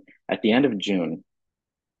Cancun. At the end of June,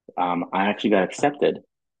 I actually got accepted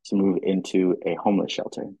to move into a homeless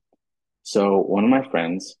shelter. So one of my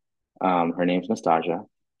friends, her name's Nastasia,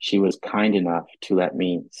 she was kind enough to let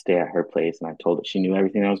me stay at her place, and I told her she knew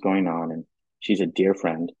everything that was going on, and she's a dear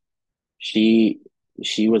friend. She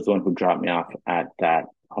she was the one who dropped me off at that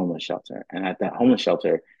homeless shelter, and at that homeless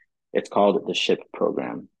shelter, it's called the SHIP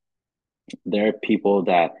program. There are people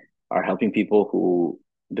that are helping people who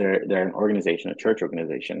they're an organization, a church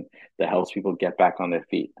organization that helps people get back on their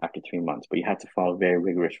feet after 3 months. But you have to follow very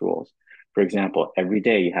rigorous rules. For example, every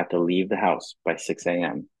day you have to leave the house by 6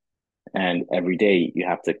 a.m. And every day you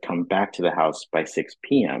have to come back to the house by 6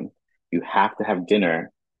 p.m. You have to have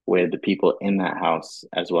dinner with the people in that house,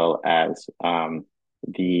 as well as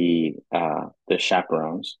the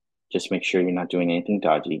chaperones. Just make sure you're not doing anything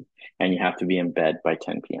dodgy, and you have to be in bed by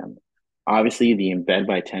 10 p.m. Obviously, the in bed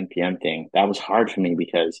by 10 p.m. thing, that was hard for me,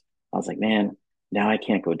 because I was like, man, now I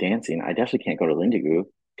can't go dancing. I definitely can't go to Linda Group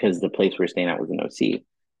because the place we are staying at was an OC.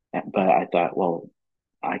 But I thought, well,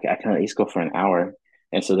 I can at least go for an hour.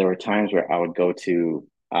 And so there were times where I would go to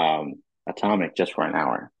Atomic just for an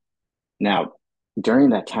hour. Now, during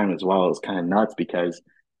that time as well, it was kind of nuts because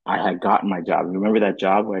I had gotten my job. Remember that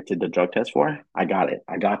job where I did the drug test for? I got it.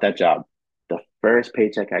 I got that job the first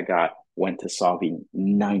paycheck I got went to solving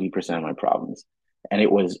 90% of my problems. And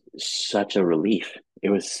it was such a relief. It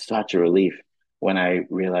was such a relief when I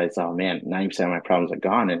realized, oh man, 90% of my problems are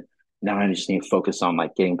gone. And now I just need to focus on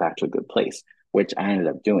like getting back to a good place, which I ended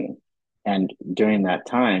up doing. And during that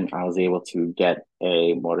time, I was able to get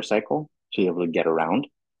a motorcycle to be able to get around,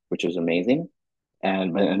 which was amazing.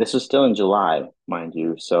 And this was still in July, mind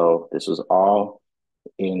you. So this was all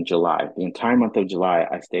in July. The entire month of July,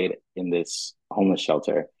 I stayed in this homeless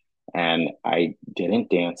shelter and I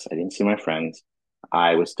didn't dance. I didn't see my friends.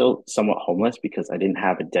 I was still somewhat homeless because I didn't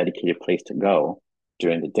have a dedicated place to go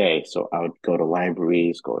during the day. So I would go to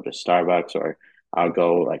libraries, go to Starbucks, or I would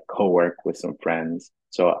go like co-work with some friends.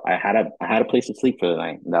 So I had a place to sleep for the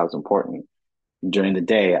night, and that was important. During the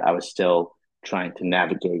day, I was still trying to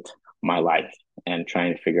navigate my life and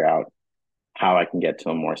trying to figure out how I can get to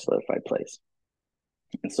a more solidified place.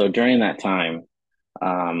 And so during that time,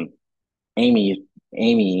 um, Amy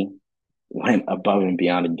Amy went above and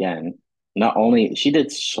beyond again. Not only she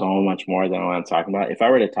did so much more than what I'm talking about. If I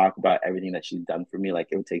were to talk about everything that she's done for me, like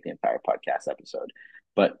it would take the entire podcast episode.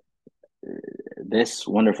 But this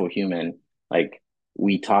wonderful human, like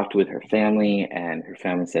we talked with her family, and her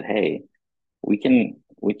family said, "Hey, we can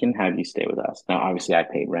have you stay with us." Now, obviously, I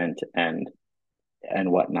paid rent and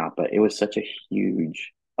whatnot, but it was such a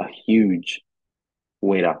huge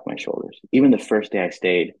weight off my shoulders. Even the first day I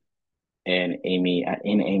stayed in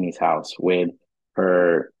Amy's house with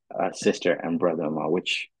her sister and brother-in-law,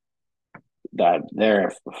 which that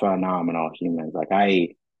they're phenomenal humans. Like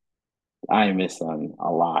I miss them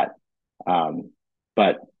a lot.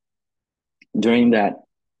 But during that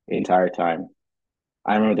entire time,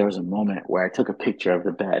 I remember there was a moment where I took a picture of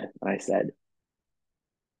the bed and I said,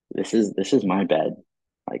 "This is my bed.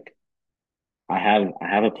 Like I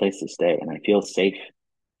have a place to stay and I feel safe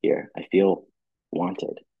here. I feel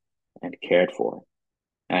wanted and cared for.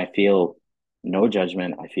 And I feel no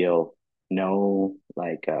judgment. I feel no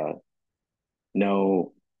like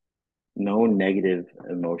no no negative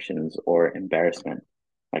emotions or embarrassment.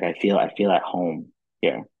 Like I feel at home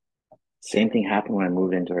here." Same thing happened when I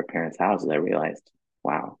moved into her parents' house. I realized,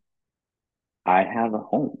 wow, I have a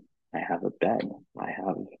home. I have a bed. I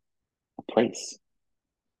have a place.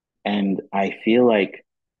 And I feel like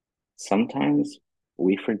sometimes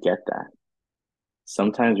we forget that.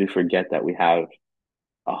 Sometimes we forget that we have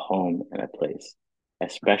a home and a place,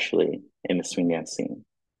 especially in the swing dance scene.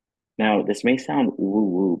 Now, this may sound woo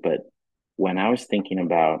woo, but when I was thinking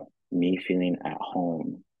about me feeling at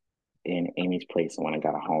home in Amy's place and when I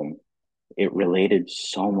got home, it related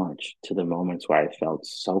so much to the moments where I felt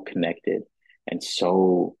so connected and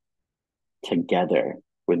so together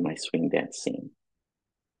with my swing dance scene.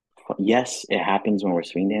 Yes, it happens when we're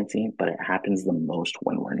swing dancing, but it happens the most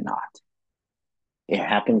when we're not. It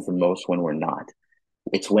happens the most when we're not.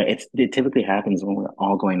 It typically happens when we're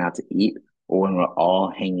all going out to eat or when we're all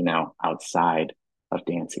hanging out outside of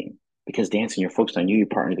dancing. Because dancing, you're focused on you, your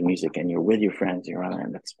partner, the music, and you're with your friends, you're on there,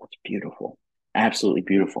 and that's what's beautiful. Absolutely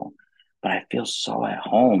beautiful. But I feel so at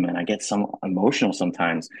home and I get some emotional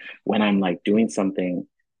sometimes when I'm like doing something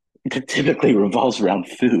that typically revolves around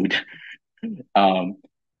food. Um,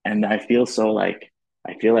 and I feel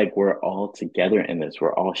like we're all together in this.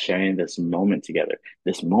 We're all sharing this moment together.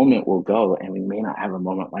 This moment will go, and we may not have a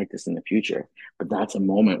moment like this in the future, but that's a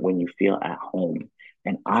moment when you feel at home.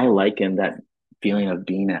 And I liken that feeling of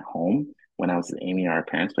being at home when I was at Amy and our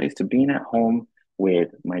parents' place to being at home with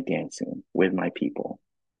my dancing, with my people,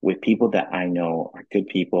 with people that I know are good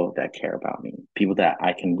people that care about me, people that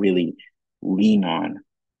I can really lean on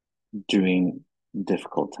during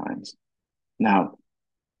difficult times. Now,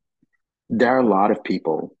 there are a lot of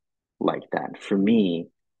people like that. For me,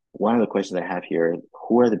 one of the questions I have here,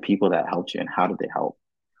 who are the people that helped you and how did they help?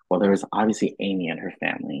 Well, there was obviously Amy and her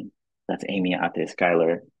family. That's Amy, Ate,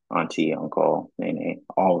 Skylar, Auntie, Uncle, Nene,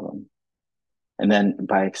 all of them. And then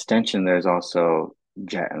by extension, there's also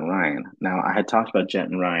Jet and Ryan. Now, I had talked about Jet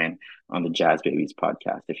and Ryan on the Jazz Babies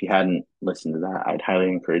podcast. If you hadn't listened to that, I'd highly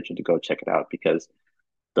encourage you to go check it out because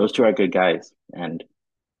those two are good guys. And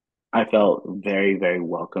I felt very, very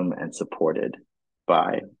welcome and supported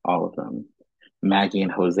by all of them. Maggie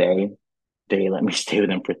and Jose, they let me stay with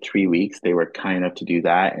them for 3 weeks. They were kind enough to do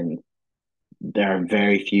that. And there are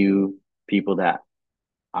very few people that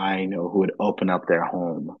I know who would open up their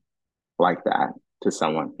home like that to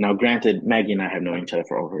someone. Now, granted, Maggie and I have known each other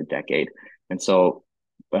for over a decade. And so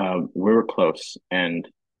we were close. And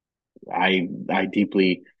I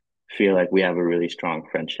deeply feel like we have a really strong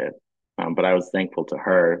friendship. But I was thankful to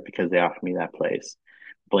her because they offered me that place.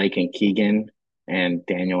 Blake and Keegan and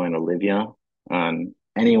Daniel and Olivia,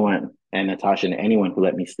 anyone and Natasha and anyone who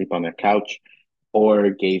let me sleep on their couch, or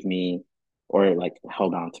gave me or like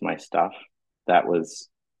held on to my stuff. That was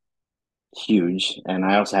huge. And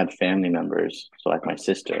I also had family members, so like my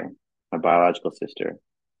sister, my biological sister,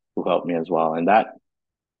 who helped me as well. And that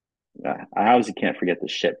I obviously can't forget the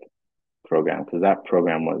SHIP program because that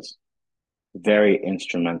program was very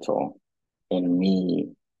instrumental in me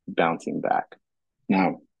bouncing back.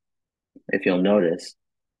 Now, if you'll notice,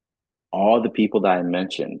 all the people that I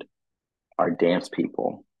mentioned are dance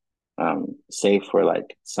people, save for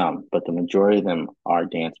like some, but the majority of them are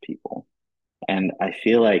dance people. And I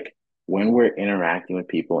feel like when we're interacting with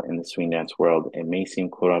people in the swing dance world, it may seem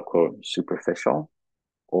quote unquote superficial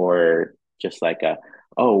or just like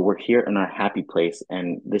oh, we're here in our happy place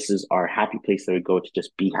and this is our happy place that we go to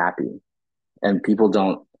just be happy. And people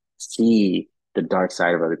don't see the dark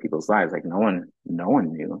side of other people's lives. Like no one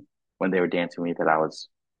knew when they were dancing with me that I was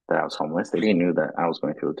homeless. They didn't know that I was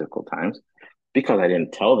going through difficult times because I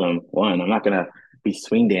didn't tell them. One, I'm not gonna be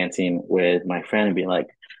swing dancing with my friend and be like,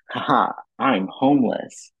 haha, I'm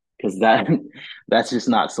homeless. Because that's just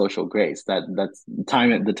not social grace. That's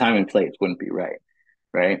the time and place wouldn't be right,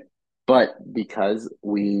 right? But because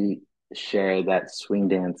we share that swing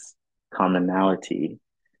dance commonality,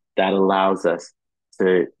 that allows us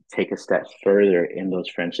to take a step further in those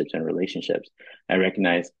friendships and relationships and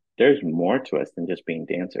recognize there's more to us than just being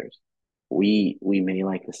dancers. We may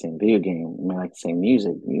like the same video game, we may like the same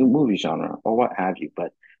music, new movie genre, or what have you,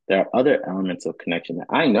 but there are other elements of connection that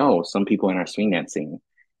I know some people in our swing dancing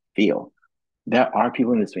feel. There are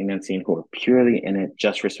people in the swing dance scene who are purely in it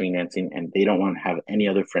just for swing dancing and they don't want to have any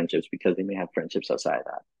other friendships because they may have friendships outside of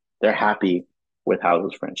that. They're happy with how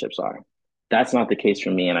those friendships are. That's not the case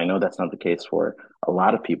for me. And I know that's not the case for a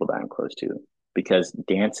lot of people that I'm close to because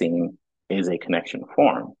dancing is a connection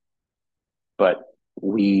form, but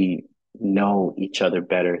we know each other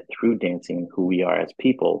better through dancing, who we are as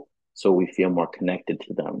people. So we feel more connected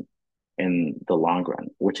to them in the long run,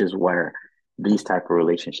 which is where these type of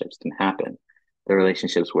relationships can happen. The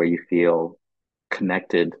relationships where you feel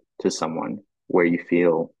connected to someone, where you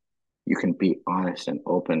feel you can be honest and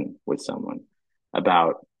open with someone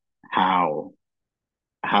about how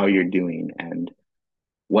how you're doing and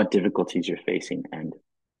what difficulties you're facing and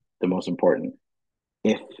the most important,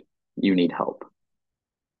 if you need help.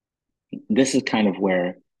 This is kind of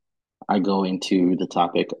where I go into the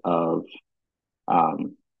topic of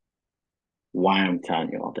um, why I'm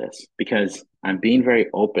telling you all this because I'm being very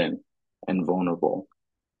open and vulnerable,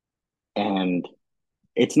 and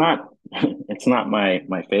it's not it's not my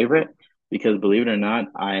favorite because believe it or not,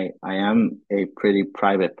 I am a pretty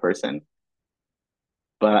private person,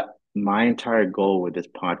 but my entire goal with this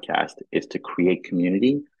podcast is to create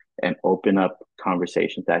community and open up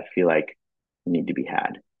conversations that I feel like need to be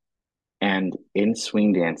had. And in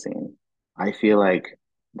swing dancing, I feel like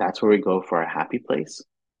that's where we go for a happy place.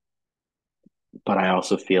 But I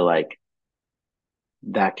also feel like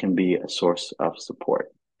that can be a source of support.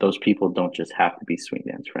 Those people don't just have to be swing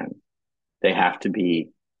dance friends. They have to be,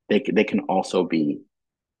 they can also be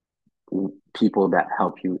people that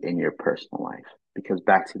help you in your personal life. Because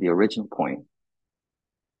back to the original point,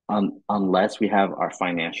 unless we have our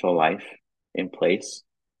financial life in place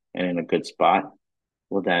and in a good spot,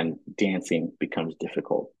 well, then dancing becomes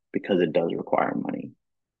difficult because it does require money.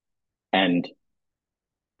 And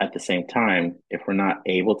at the same time, if we're not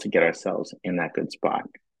able to get ourselves in that good spot,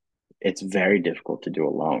 it's very difficult to do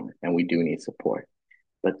alone, and we do need support.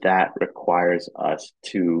 But that requires us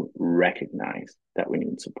to recognize that we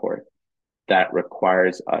need support. That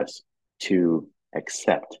requires us to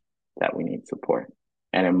accept that we need support.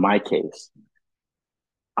 And in my case,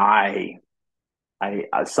 I,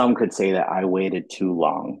 some could say that I waited too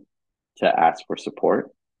long to ask for support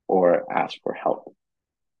or ask for help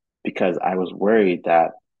because I was worried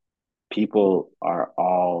that people are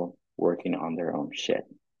all working on their own shit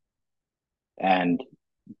and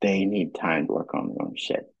they need time to work on their own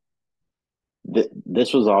shit.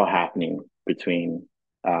 This was all happening between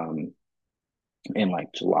um, in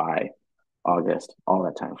like July, August, all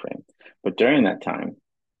that time frame. But during that time,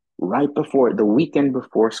 right before the weekend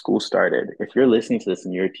before school started, if you're listening to this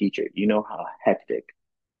and you're a teacher, you know how hectic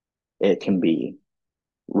it can be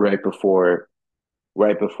right before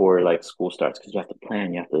right before like school starts because you have to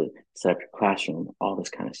plan, you have to set up your classroom, all this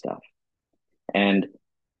kind of stuff. And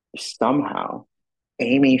somehow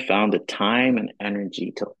Amy found the time and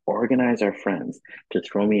energy to organize our friends to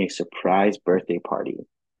throw me a surprise birthday party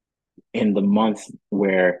in the months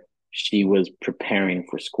where she was preparing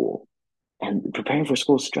for school. And preparing for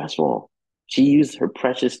school is stressful. She used her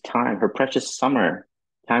precious time, her precious summer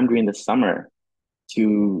time during the summer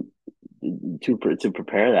to to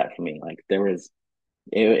prepare that for me. Like there was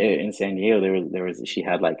In San Diego, there was she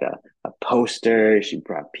had like a poster. She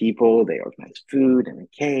brought people. They organized food and a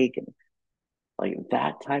cake, and like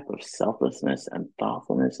that type of selflessness and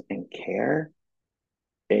thoughtfulness and care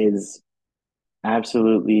is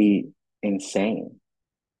absolutely insane.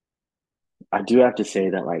 I do have to say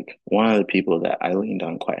that like one of the people that I leaned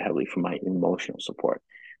on quite heavily for my emotional support.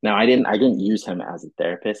 Now I didn't use him as a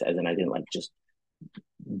therapist, as in I didn't like just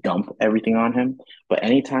dump everything on him. But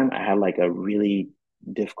anytime I had like a really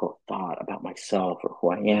difficult thought about myself or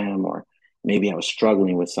who I am, or maybe I was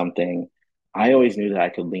struggling with something, I always knew that I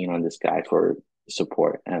could lean on this guy for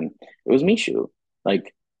support. And it was Mishu.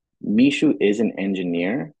 Like Mishu is an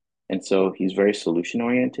engineer, and so he's very solution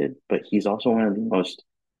oriented, but he's also one of the most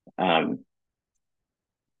um,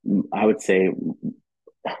 I would say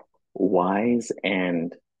wise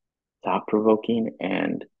and thought provoking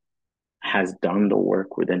and has done the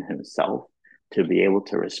work within himself to be able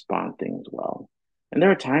to respond things well. And there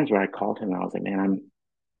were times where I called him and I was like, man,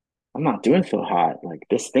 I'm not doing so hot. Like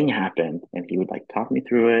this thing happened. And he would like talk me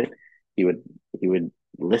through it. He would he would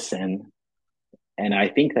listen. And I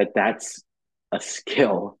think that that's a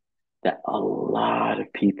skill that a lot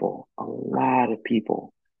of people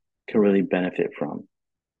can really benefit from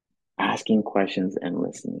asking questions and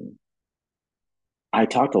listening. I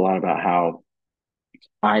talked a lot about how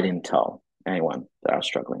I didn't tell anyone that I was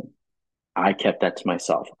struggling. I kept that to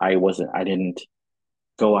myself. I didn't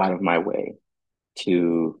go out of my way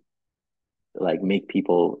to like make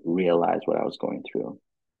people realize what I was going through.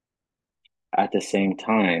 At the same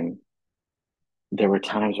time, there were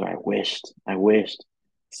times where I wished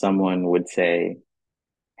someone would say,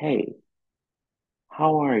 "Hey,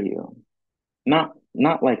 how are you?"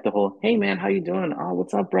 Not like the whole, "Hey man, how you doing? Oh,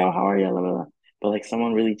 what's up, bro? How are you?" Blah, blah, blah. But like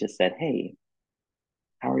someone really just said, "Hey,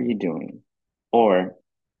 how are you doing?" Or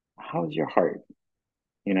 "How's your heart?"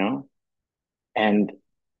 You know? And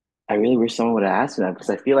I really wish someone would have asked me that because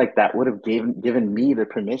I feel like that would have given me the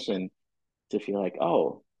permission to feel like,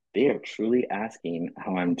 oh, they are truly asking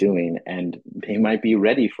how I'm doing and they might be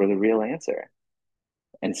ready for the real answer.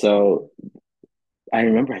 And so I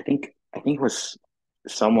remember I think it was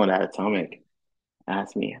someone at Atomic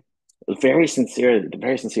asked me very sincerely,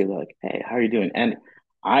 like, hey, how are you doing? And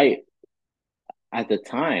I at the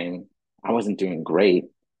time I wasn't doing great,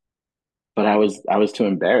 but I was too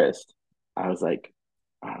embarrassed. I was like,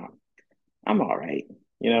 oh, I'm all right.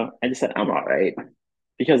 I just said I'm all right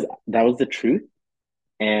because that was the truth.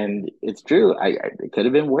 And it's true. It could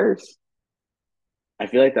have been worse. I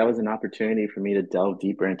feel like that was an opportunity for me to delve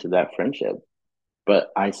deeper into that friendship, but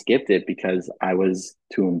I skipped it because I was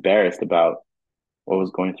too embarrassed about what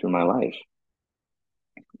was going through my life.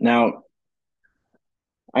 Now,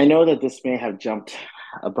 I know that this may have jumped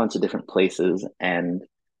a bunch of different places and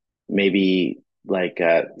maybe like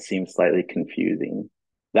seems slightly confusing.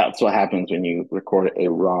 That's what happens when you record a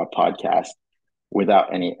raw podcast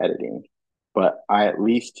without any editing. But I at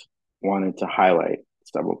least wanted to highlight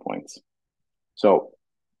several points. So,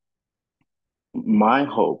 my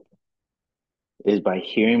hope is by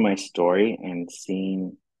hearing my story and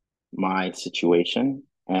seeing my situation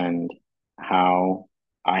and how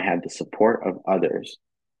I had the support of others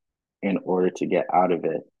in order to get out of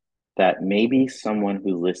it, that maybe someone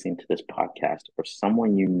who's listening to this podcast or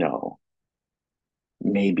someone you know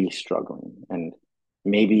may be struggling. And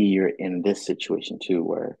maybe you're in this situation too,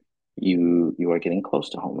 where you are getting close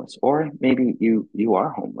to homeless, or maybe you are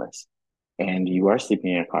homeless and you are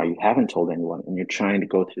sleeping in a car, you haven't told anyone, and you're trying to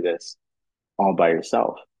go through this all by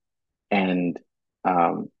yourself. And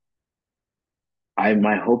um, I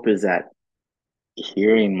my hope is that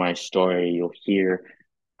hearing my story, you'll hear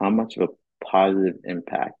how much of a positive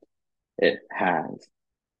impact it has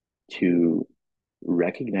to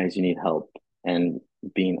recognize you need help and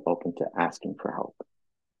being open to asking for help.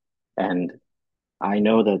 And I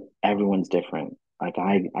know that everyone's different. Like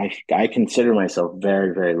I consider myself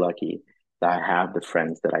very, very lucky that I have the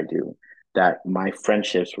friends that I do, that my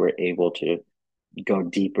friendships were able to go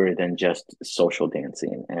deeper than just social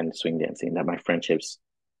dancing and swing dancing, that my friendships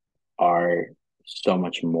are so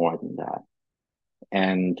much more than that.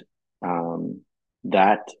 And um,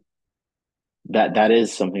 that that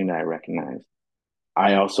is something that I recognize.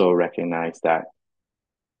 I also recognize that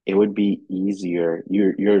it would be easier,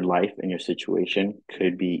 your life and your situation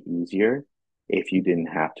could be easier if you didn't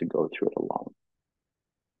have to go through it alone.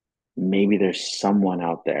 Maybe there's someone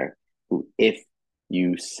out there who, if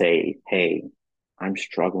you say, hey, I'm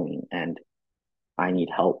struggling and I need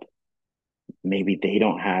help, maybe they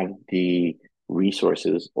don't have the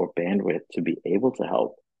resources or bandwidth to be able to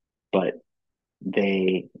help, but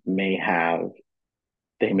they may have,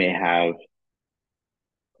 they may have,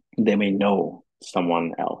 they may know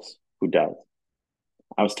someone else who does.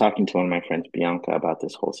 I was talking to one of my friends, Bianca, about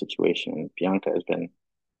this whole situation. And Bianca has been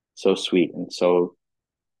so sweet and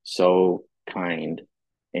so kind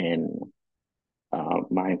in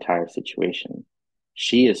my entire situation.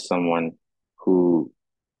 She is someone who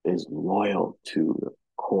is loyal to the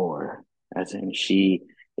core, as in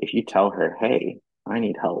if you tell her, hey, I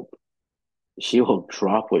need help, she will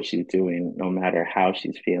drop what she's doing no matter how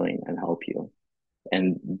she's feeling and help you.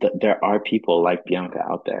 And there are people like Bianca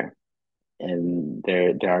out there, and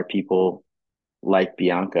there are people like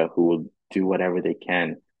Bianca who will do whatever they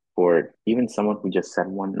can for even someone who just said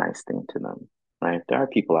one nice thing to them, right? There are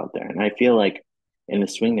people out there. And I feel like in the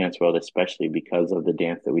swing dance world, especially because of the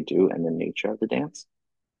dance that we do and the nature of the dance,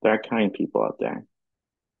 there are kind people out there.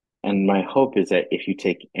 And my hope is that if you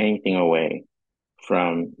take anything away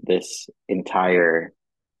from this entire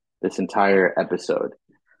episode,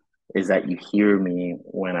 is that you hear me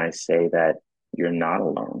when I say that you're not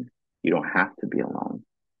alone. You don't have to be alone.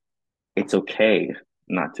 It's okay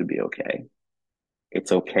not to be okay.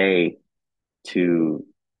 It's okay to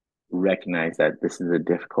recognize that this is a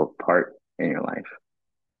difficult part in your life.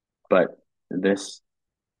 But this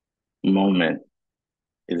moment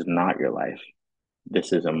is not your life.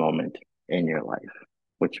 This is a moment in your life,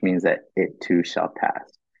 which means that it too shall pass.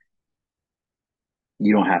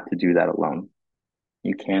 You don't have to do that alone.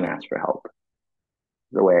 You can ask for help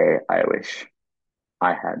the way I wish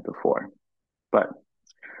I had before. But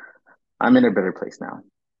I'm in a better place now.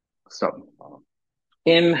 So,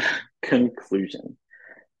 in conclusion,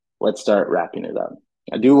 let's start wrapping it up.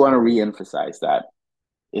 I do want to reemphasize that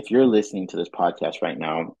if you're listening to this podcast right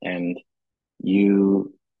now and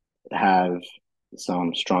you have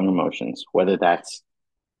some strong emotions, whether that's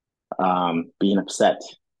being upset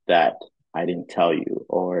that I didn't tell you,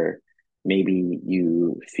 or maybe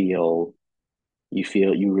you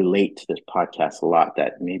relate to this podcast a lot,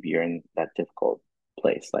 that maybe you're in that difficult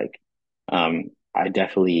place. Like, I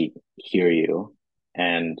definitely hear you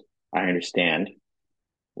and I understand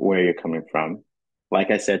where you're coming from. Like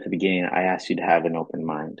I said at the beginning, I asked you to have an open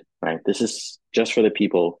mind, right? This is just for the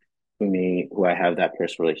people who I have that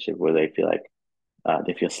personal relationship where they feel like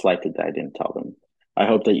they feel slighted that I didn't tell them. I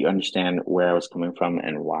hope that you understand where I was coming from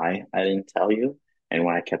and why I didn't tell you and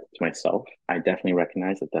why I kept it to myself. I definitely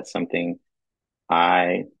recognize that that's something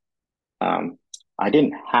I um, I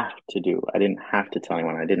didn't have to do. I didn't have to tell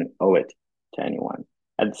anyone. I didn't owe it to anyone.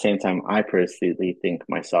 At the same time, I personally think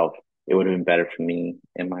myself, it would have been better for me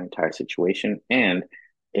in my entire situation, and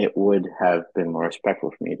it would have been more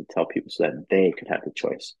respectful for me to tell people so that they could have the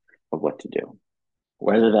choice of what to do.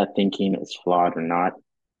 Whether that thinking is flawed or not,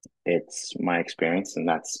 it's my experience, and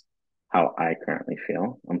that's how I currently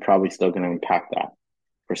feel. I'm probably still going to unpack that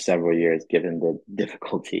for several years, given the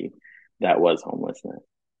difficulty that was homelessness.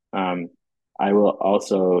 Um, I will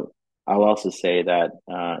also I'll also say that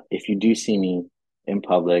if you do see me in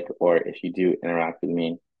public or if you do interact with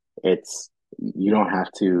me, it's you don't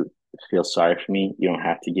have to feel sorry for me. You don't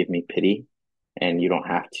have to give me pity, and you don't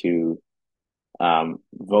have to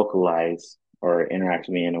vocalize or interact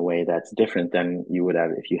with me in a way that's different than you would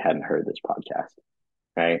have if you hadn't heard this podcast,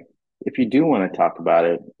 right? If you do want to talk about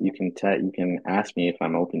it, you can ask me if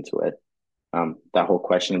I'm open to it. That whole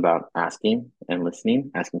question about asking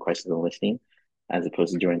questions and listening, as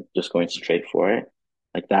opposed to just going straight for it,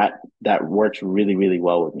 like that works really, really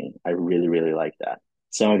well with me. I really, really like that.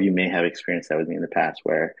 Some of you may have experienced that with me in the past,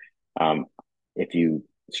 where um, if you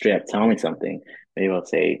straight up tell me something, maybe I'll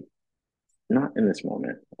say, not in this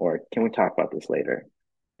moment, or can we talk about this later?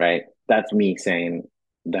 Right? That's me saying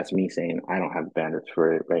I don't have the bandwidth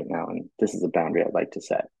for it right now, and this is a boundary I'd like to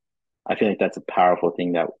set. I feel like that's a powerful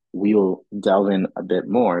thing that we will delve in a bit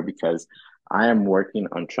more, because I am working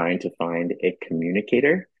on trying to find a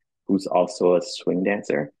communicator who's also a swing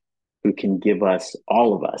dancer who can give us,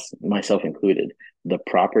 all of us, myself included, the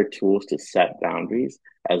proper tools to set boundaries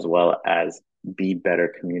as well as be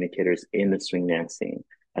better communicators in the swing dance scene.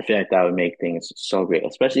 I feel like that would make things so great,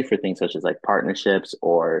 especially for things such as like partnerships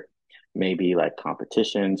or maybe like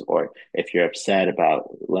competitions, or if you're upset about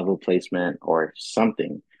level placement or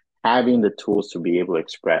something, having the tools to be able to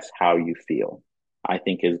express how you feel, I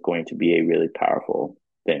think is going to be a really powerful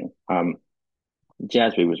thing.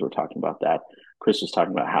 Jazz Weavers were talking about that. Chris was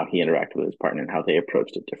talking about how he interacted with his partner and how they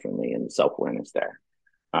approached it differently and the self-awareness there.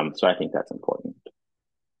 So I think that's important.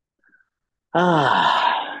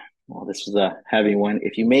 Well, this was a heavy one.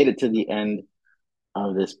 If you made it to the end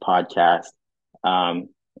of this podcast, um,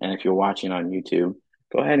 and if you're watching on YouTube,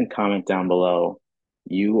 go ahead and comment down below.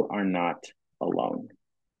 You are not alone.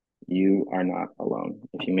 You are not alone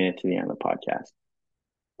if you made it to the end of the podcast.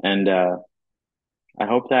 And I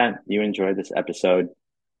hope that you enjoyed this episode.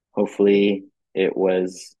 Hopefully, it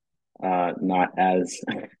was not as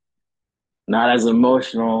not as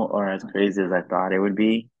emotional or as crazy as I thought it would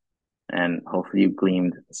be, and hopefully you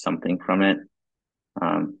gleaned something from it.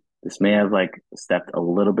 This may have like stepped a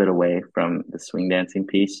little bit away from the swing dancing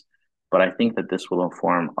piece, but I think that this will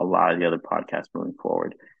inform a lot of the other podcasts moving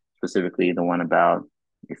forward, specifically the one about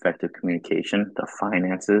effective communication, the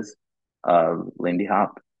finances of Lindy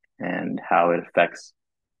Hop, and how it affects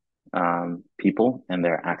people and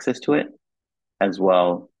their access to it, as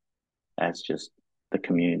well as just the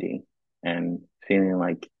community and feeling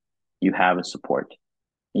like you have a support,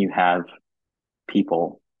 you have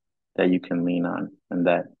people that you can lean on, and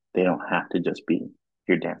that they don't have to just be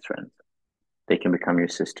your dance friends. They can become your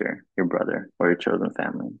sister, your brother, or your chosen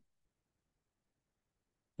family.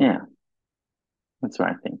 Yeah, that's what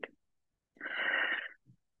I think.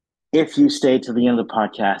 If you stay to the end of the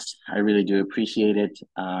podcast, I really do appreciate it.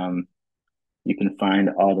 You can find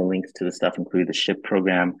all the links to the stuff, including the SHIP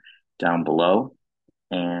program, down below.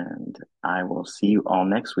 And I will see you all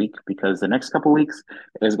next week because the next couple weeks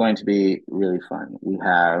is going to be really fun. We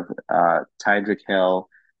have Tydrick Hill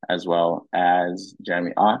as well as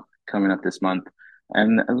Jeremy Ott coming up this month,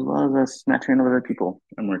 and as well as a smattering of other people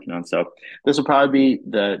I'm working on. So this will probably be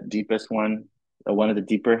the deepest one, one of the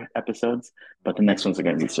deeper episodes, but the next ones are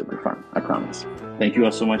going to be super fun. I promise. Thank you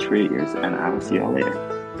all so much for your ears, and I will see you all later.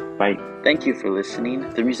 Bye. Thank you for listening.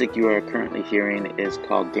 The music you are currently hearing is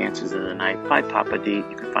called Dances in the Night by Papa D.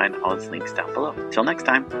 You can find all its links down below. Till next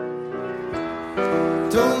time.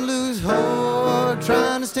 Don't lose hope,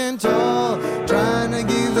 trying to stand tall, trying to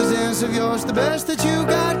give this dance of yours the best that you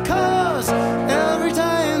got, cause every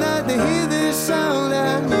time that they hear this sound,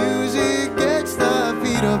 that music gets their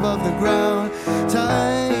feet above the ground.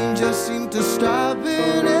 Time just seems to stop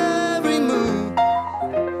in every move.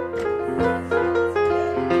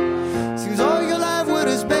 Seems all your life what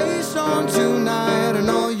is based on tonight, and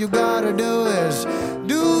all you gotta do is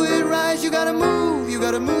do it right. You gotta move, you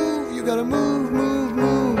gotta move, you gotta move, move,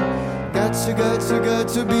 move. Got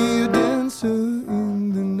to be a dancer.